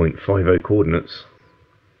 12.50 coordinates,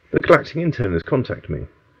 the galactic intern has contacted me.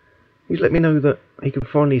 He's let me know that he can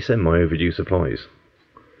finally send my overdue supplies.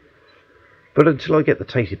 But until I get the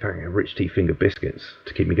tasty pack of Rich Tea Finger biscuits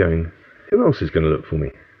to keep me going, who else is going to look for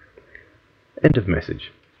me? End of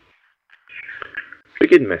message.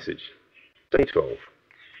 Begin message. Day 12.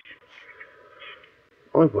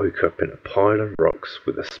 I woke up in a pile of rocks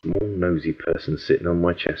with a small nosy person sitting on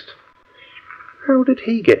my chest. How did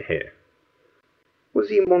he get here? Was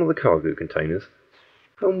he in one of the cargo containers?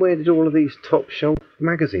 And where did all of these top shelf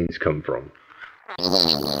magazines come from? I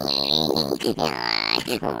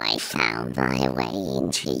found my way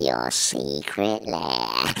into your secret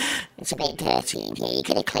lair. It's a bit dirty in here. You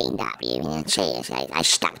could have cleaned up. I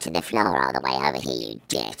stuck to the floor all the way over here, you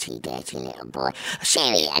dirty, dirty little boy.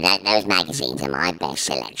 Seriously, those magazines are my best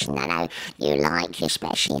selection. I know you like your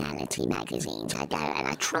speciality magazines. I don't, and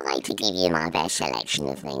I try to give you my best selection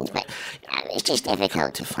of things, but it's just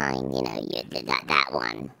difficult to find, that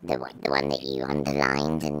one, the one that you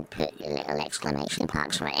underlined and put a little exclamation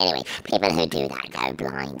marks on it. Anyway, people who do that go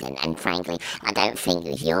blind, and frankly, I don't think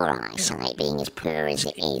with your eyesight being as poor as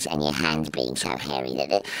it is, and your hands being so hairy,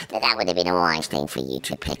 that would have been a wise thing for you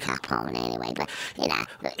to pick up on anyway. But,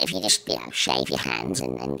 if you just, shave your hands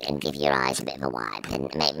and give your eyes a bit of a wipe, and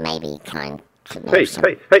maybe try and... Hey, you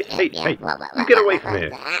get away from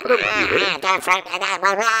here. I don't want you here. Go and hide behind that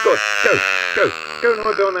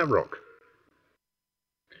rock.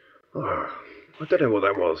 Oh, I don't know what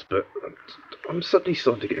that was, but I'm suddenly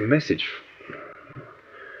starting to get a message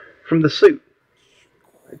from the suit.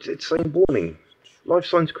 It's saying warning, life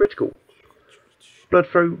signs critical, blood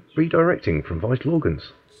flow redirecting from vital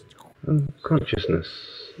organs, unconsciousness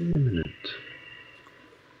imminent.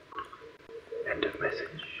 End of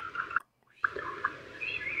message.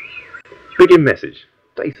 Begin message.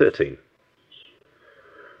 Day 13.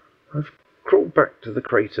 I've crawled back to the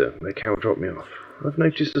crater where Cal dropped me off. I've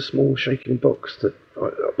noticed a small shaking box that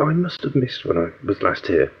I must have missed when I was last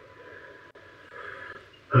here.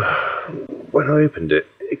 When I opened it,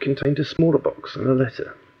 it contained a smaller box and a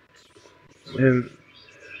letter.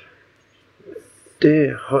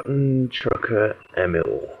 Dear Hutton Trucker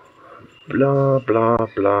Emil, blah blah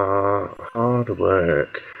blah, hard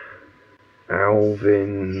work.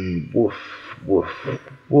 Alvin, woof woof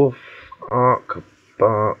woof, ark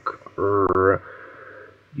bark.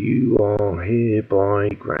 You are hereby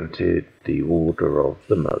granted the order of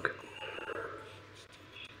the mug.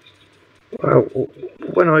 Well,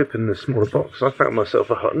 when I opened the smaller box, I found myself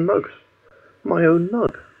a Hutton mug. My own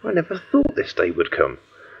mug. I never thought this day would come.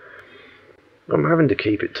 I'm having to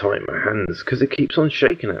keep it tight in my hands because it keeps on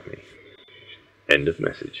shaking at me. End of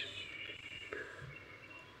message.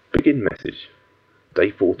 Begin message.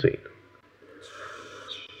 Day 14.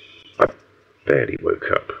 I barely woke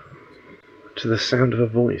up to the sound of a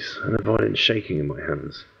voice and a violent shaking in my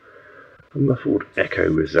hands. A muffled echo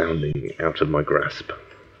resounding out of my grasp.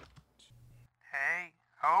 Hey,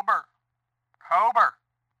 Hober! Hober!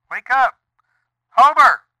 Wake up!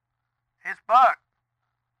 Hober! It's Buck.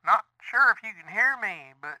 Not sure if you can hear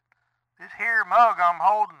me, but this here mug I'm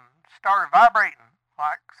holding started vibrating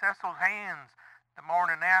like Cecil's hands the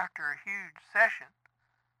morning after a huge session.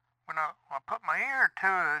 when I put my ear to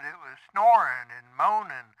it, it was snoring and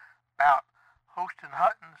moaning about hosting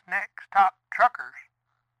Hutton's next top truckers.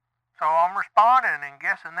 So I'm responding and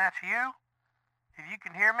guessing that's you. If you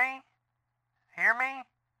can hear me? Hear me?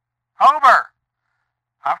 Hober!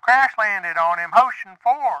 I've crash landed on him, Ocean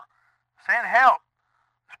 4. Send help.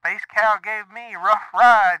 Space Cow gave me a rough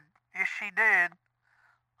ride. Yes, she did.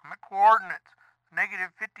 I'm at coordinates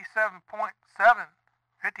negative 57.7,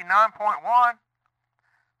 59.1.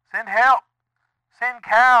 Send help. Send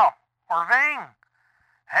Cow. Or Ving.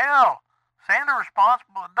 Hell, send a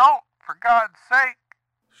responsible adult, for God's sake.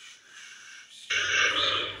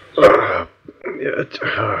 I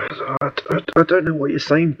don't know what you're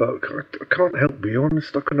saying, Buck. I can't help you. I'm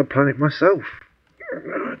stuck on the planet myself.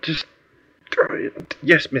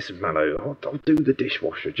 Yes, Mrs. Mallow. I'll do the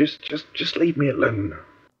dishwasher. Just leave me alone.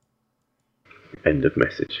 End of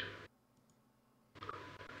message.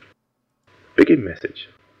 Begin message.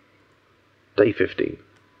 Day 15.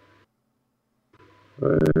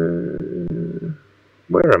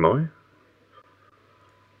 Where am I?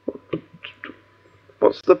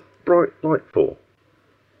 What's the bright light for?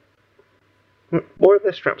 Why are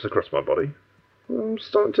there straps across my body? I'm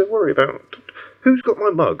starting to worry about who's got my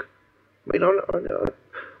mug. I mean,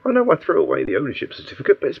 I know I threw away the ownership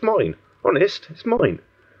certificate, but it's mine. Honest, it's mine.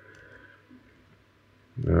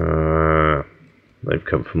 They've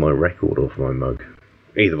come for my record off my mug.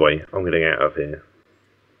 Either way, I'm getting out of here.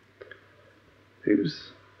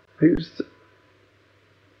 Who's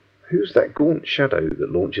that gaunt shadow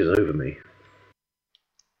that launches over me?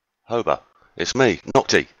 Hober, it's me,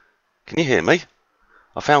 Nocty. Can you hear me?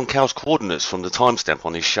 I found Cal's coordinates from the timestamp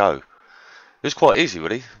on his show. It was quite easy,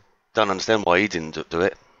 really. Don't understand why he didn't do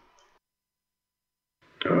it.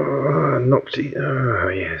 Nocty.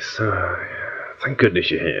 Yes. Thank goodness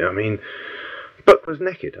you're here. I mean, Buck was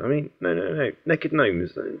naked. I mean, no. Naked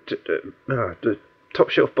gnomes. The top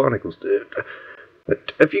shelf barnacles.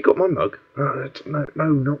 Have you got my mug? No,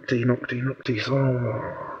 Nocty.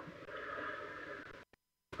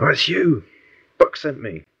 Oh, it's you. Buck sent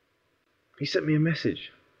me. He sent me a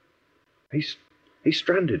message. He's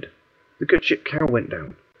stranded. The good ship Cal went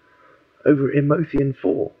down. Over at Imothian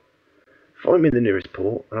 4. Find me the nearest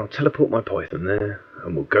port, and I'll teleport my Python there,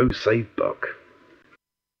 and we'll go save Buck.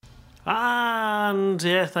 And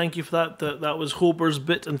yeah, thank you for that. That was Hober's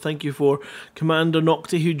bit, and thank you for Commander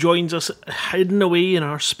Nocty, who joins us hidden away in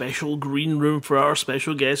our special green room for our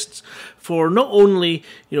special guests, for not only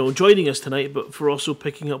joining us tonight, but for also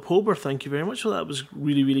picking up Hober. Thank you very much for that. It was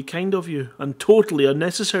really, really kind of you, and totally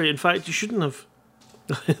unnecessary. In fact, you shouldn't have.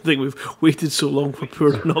 I think we've waited so long for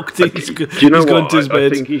poor Nocty. He's gone to his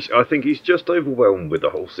bed. I think he's just overwhelmed with the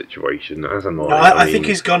whole situation, as am I. I think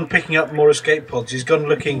he's gone picking up more escape pods. He's gone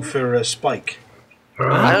looking for a Spike.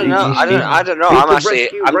 I don't know.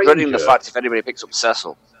 I'm dreading the fact if anybody picks up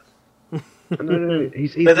Cecil. No.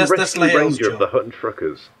 He's the rescue ranger of the Hutton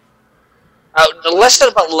Truckers. The less said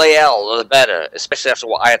about Lael, the better, especially after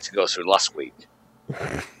what I had to go through last week.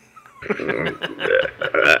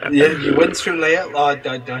 Yeah, you went through Lael. We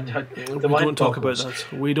don't talk about that.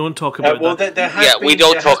 We don't talk about that. We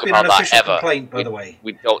don't talk about that ever. Complaint, by the way.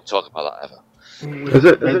 We don't talk about that ever.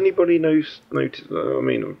 Has anybody noticed? I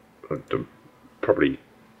mean, I'm probably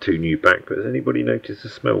too new back, but has anybody noticed the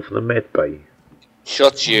smell from the med bay?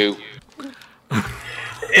 Shut you.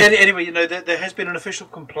 Anyway, there has been an official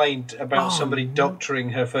complaint about somebody doctoring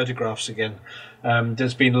her photographs again.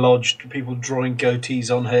 There's been lodged people drawing goatees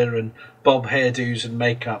on her and bob hairdos and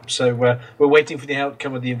makeup. So we're waiting for the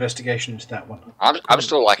outcome of the investigation into that one. I'm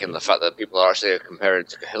still liking the fact that people are actually comparing it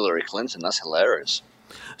to Hillary Clinton. That's hilarious.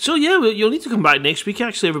 So yeah, you'll need to come back next week,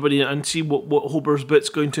 actually, everybody, and see what Hober's bit's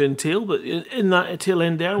going to entail. But in that tail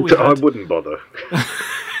end there, I wouldn't bother.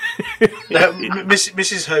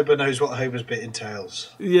 Mrs. Hober knows what Hober's bit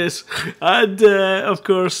entails. Yes, and of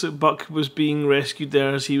course Buck was being rescued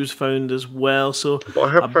there as he was found as well. So, but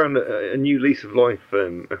I have found a new lease of life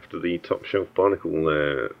after the top shelf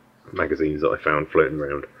barnacle magazines that I found floating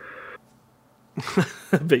around.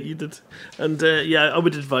 I bet you did. And I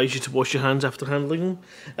would advise you to wash your hands after handling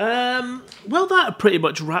them. Well, that pretty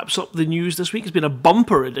much wraps up the news this week. It's been a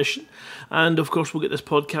bumper edition. And of course, we'll get this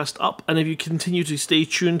podcast up. And if you continue to stay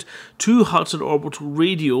tuned to Hudson Orbital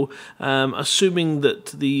Radio, assuming that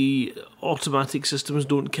the automatic systems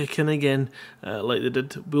don't kick in again like they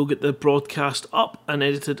did, we'll get the broadcast up and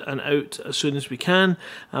edited and out as soon as we can.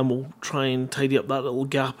 And we'll try and tidy up that little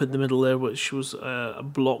gap in the middle there, which was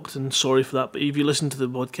blocked, and sorry for that. But if you listen to the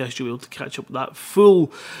podcast, you'll be able to catch up with that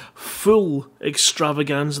full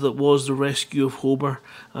extravaganza that was the rescue of Hober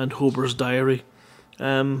and Hober's diary.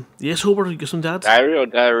 Yes, Hober, you got some dads? Diary or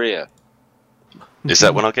diarrhea? Is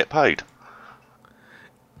that when I get paid?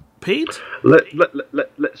 Paid?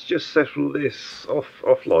 Let's just settle this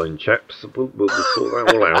offline, chaps. We'll sort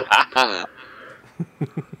that all out.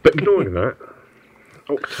 But ignoring that,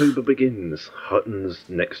 October begins. Hutton's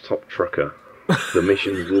next top trucker. The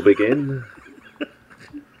missions will begin.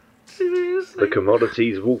 Seriously? The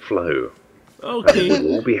commodities will flow. Okay. And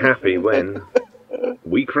we'll all be happy when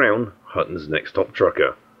we crown Hutton's next top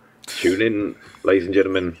trucker. Tune in, ladies and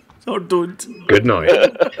gentlemen. Or don't. Good night.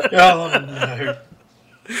 Oh no.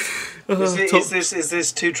 Is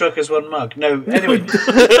this 2 truckers, 1 mug? No. Anyway.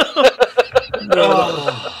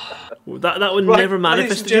 That would Right, never ladies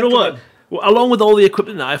manifest. and Do you know what? gentlemen. Well, along with all the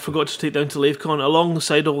equipment that I forgot to take down to LaveCon,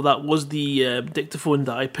 alongside all that was the dictaphone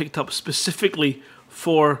that I picked up specifically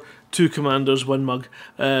for 2 commanders, 1 mug.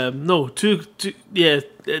 Two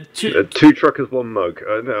truckers, 1 mug.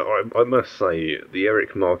 No, I must say, the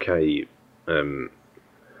Eric Marquet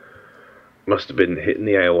must have been hitting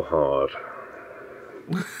the ale hard.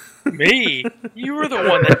 Me? You were the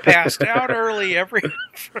one that passed out early every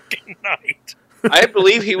freaking night. I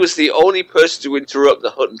believe he was the only person to interrupt the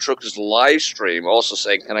Hutton Truckers live stream, also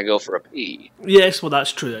saying, "Can I go for a pee?" Yes, well,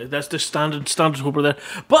 that's true. That's the standard Hober there.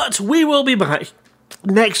 But we will be back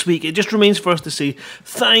next week. It just remains for us to say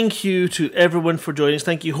thank you to everyone for joining us.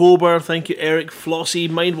 Thank you, Hober. Thank you, Eric, Flossie,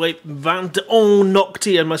 Mindwipe, Van de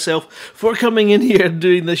Nocti, and myself for coming in here and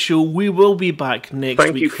doing this show. We will be back next week.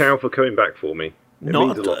 Thank you, Cal, for coming back for me. It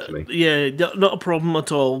means a lot to me. Yeah, not a problem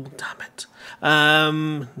at all. Damn it.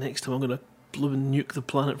 Next time I'm going to blooming nuke the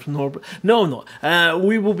planet from orbit. No, I'm not.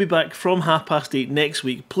 We will be back from 8:30 next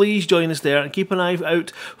week. Please join us there and keep an eye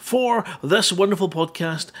out for this wonderful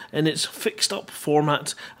podcast in its fixed up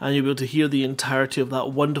format, and you'll be able to hear the entirety of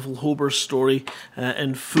that wonderful Hober story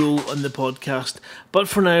in full on the podcast. But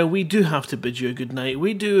for now, we do have to bid you a good night.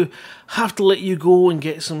 We do have to let you go and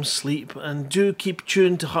get some sleep, and do keep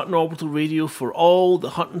tuned to Hutton Orbital Radio for all the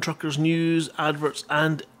Hutton Truckers news, adverts,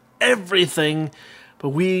 and everything. But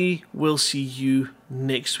we will see you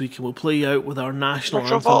next week, and we'll play you out with our national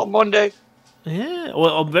Retro anthem. Vault Monday. Yeah,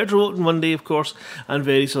 well, on Retro Vault on Monday, of course, and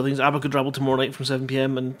various other things. Abracadabra tomorrow night from 7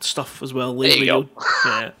 PM and stuff as well. There you go.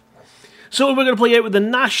 Yeah. So we're going to play out with the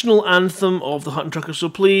national anthem of the Hutton Truckers. So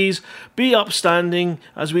please be upstanding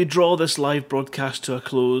as we draw this live broadcast to a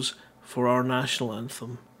close for our national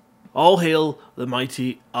anthem. All hail the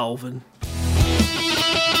mighty Alvin.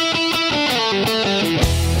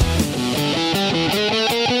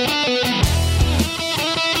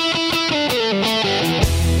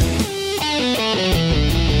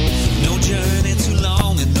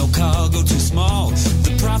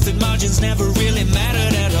 Margins never really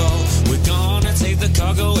mattered at all. We're gonna take the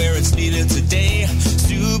cargo where it's needed today.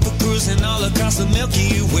 Super cruising all across the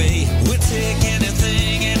Milky Way. We'll take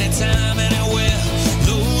anything, anytime, anywhere.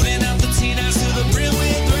 Loading up the T-9s to the brim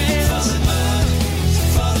with grain.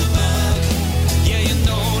 For the mug, yeah, you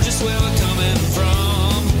know just where we're coming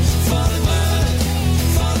from. For the mug,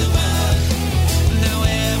 now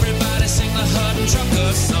everybody sing the Hutton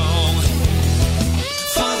Trucker song.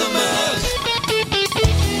 For the mug.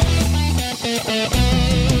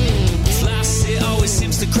 Flossie always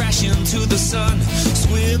seems to crash into the sun.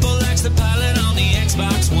 Swivel likes the pilot on the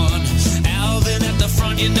Xbox One. Alvin at the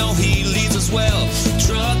front, you know he leads us well.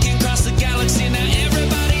 Trucking across the galaxy, now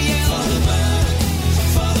everybody yell.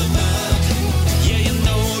 For the mug, yeah, you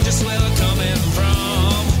know just where we're coming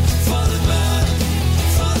from. For the mug,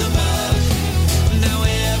 now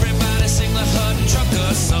everybody sing the Hutton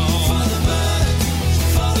Trucker song.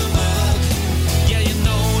 For the mug, yeah, you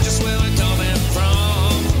know just where we're coming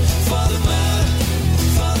from. For the mug,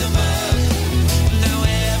 now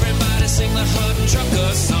everybody sing the Hutton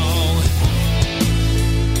Trucker song.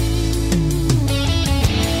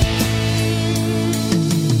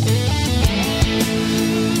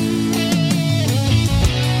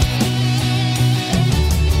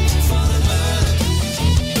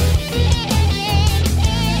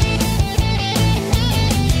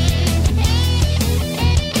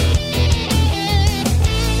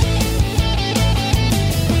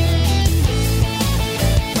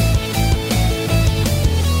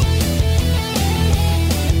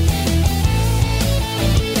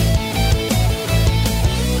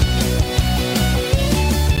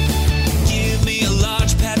 Give me a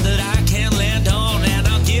launch pad that I can land on, and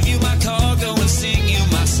I'll give you my cargo and sing you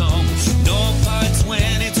my song. No part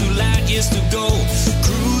 22 light years to go.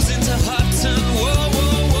 Cruising to Hutton, whoa,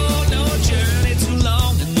 whoa, whoa. No journey too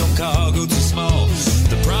long and no cargo too small.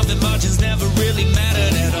 The profit margins never really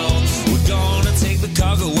mattered at all. We're gonna take the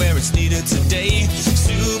cargo where it's needed today.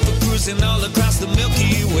 Super cruising all across the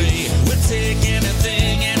Milky Way. We'll take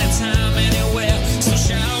anything, anytime.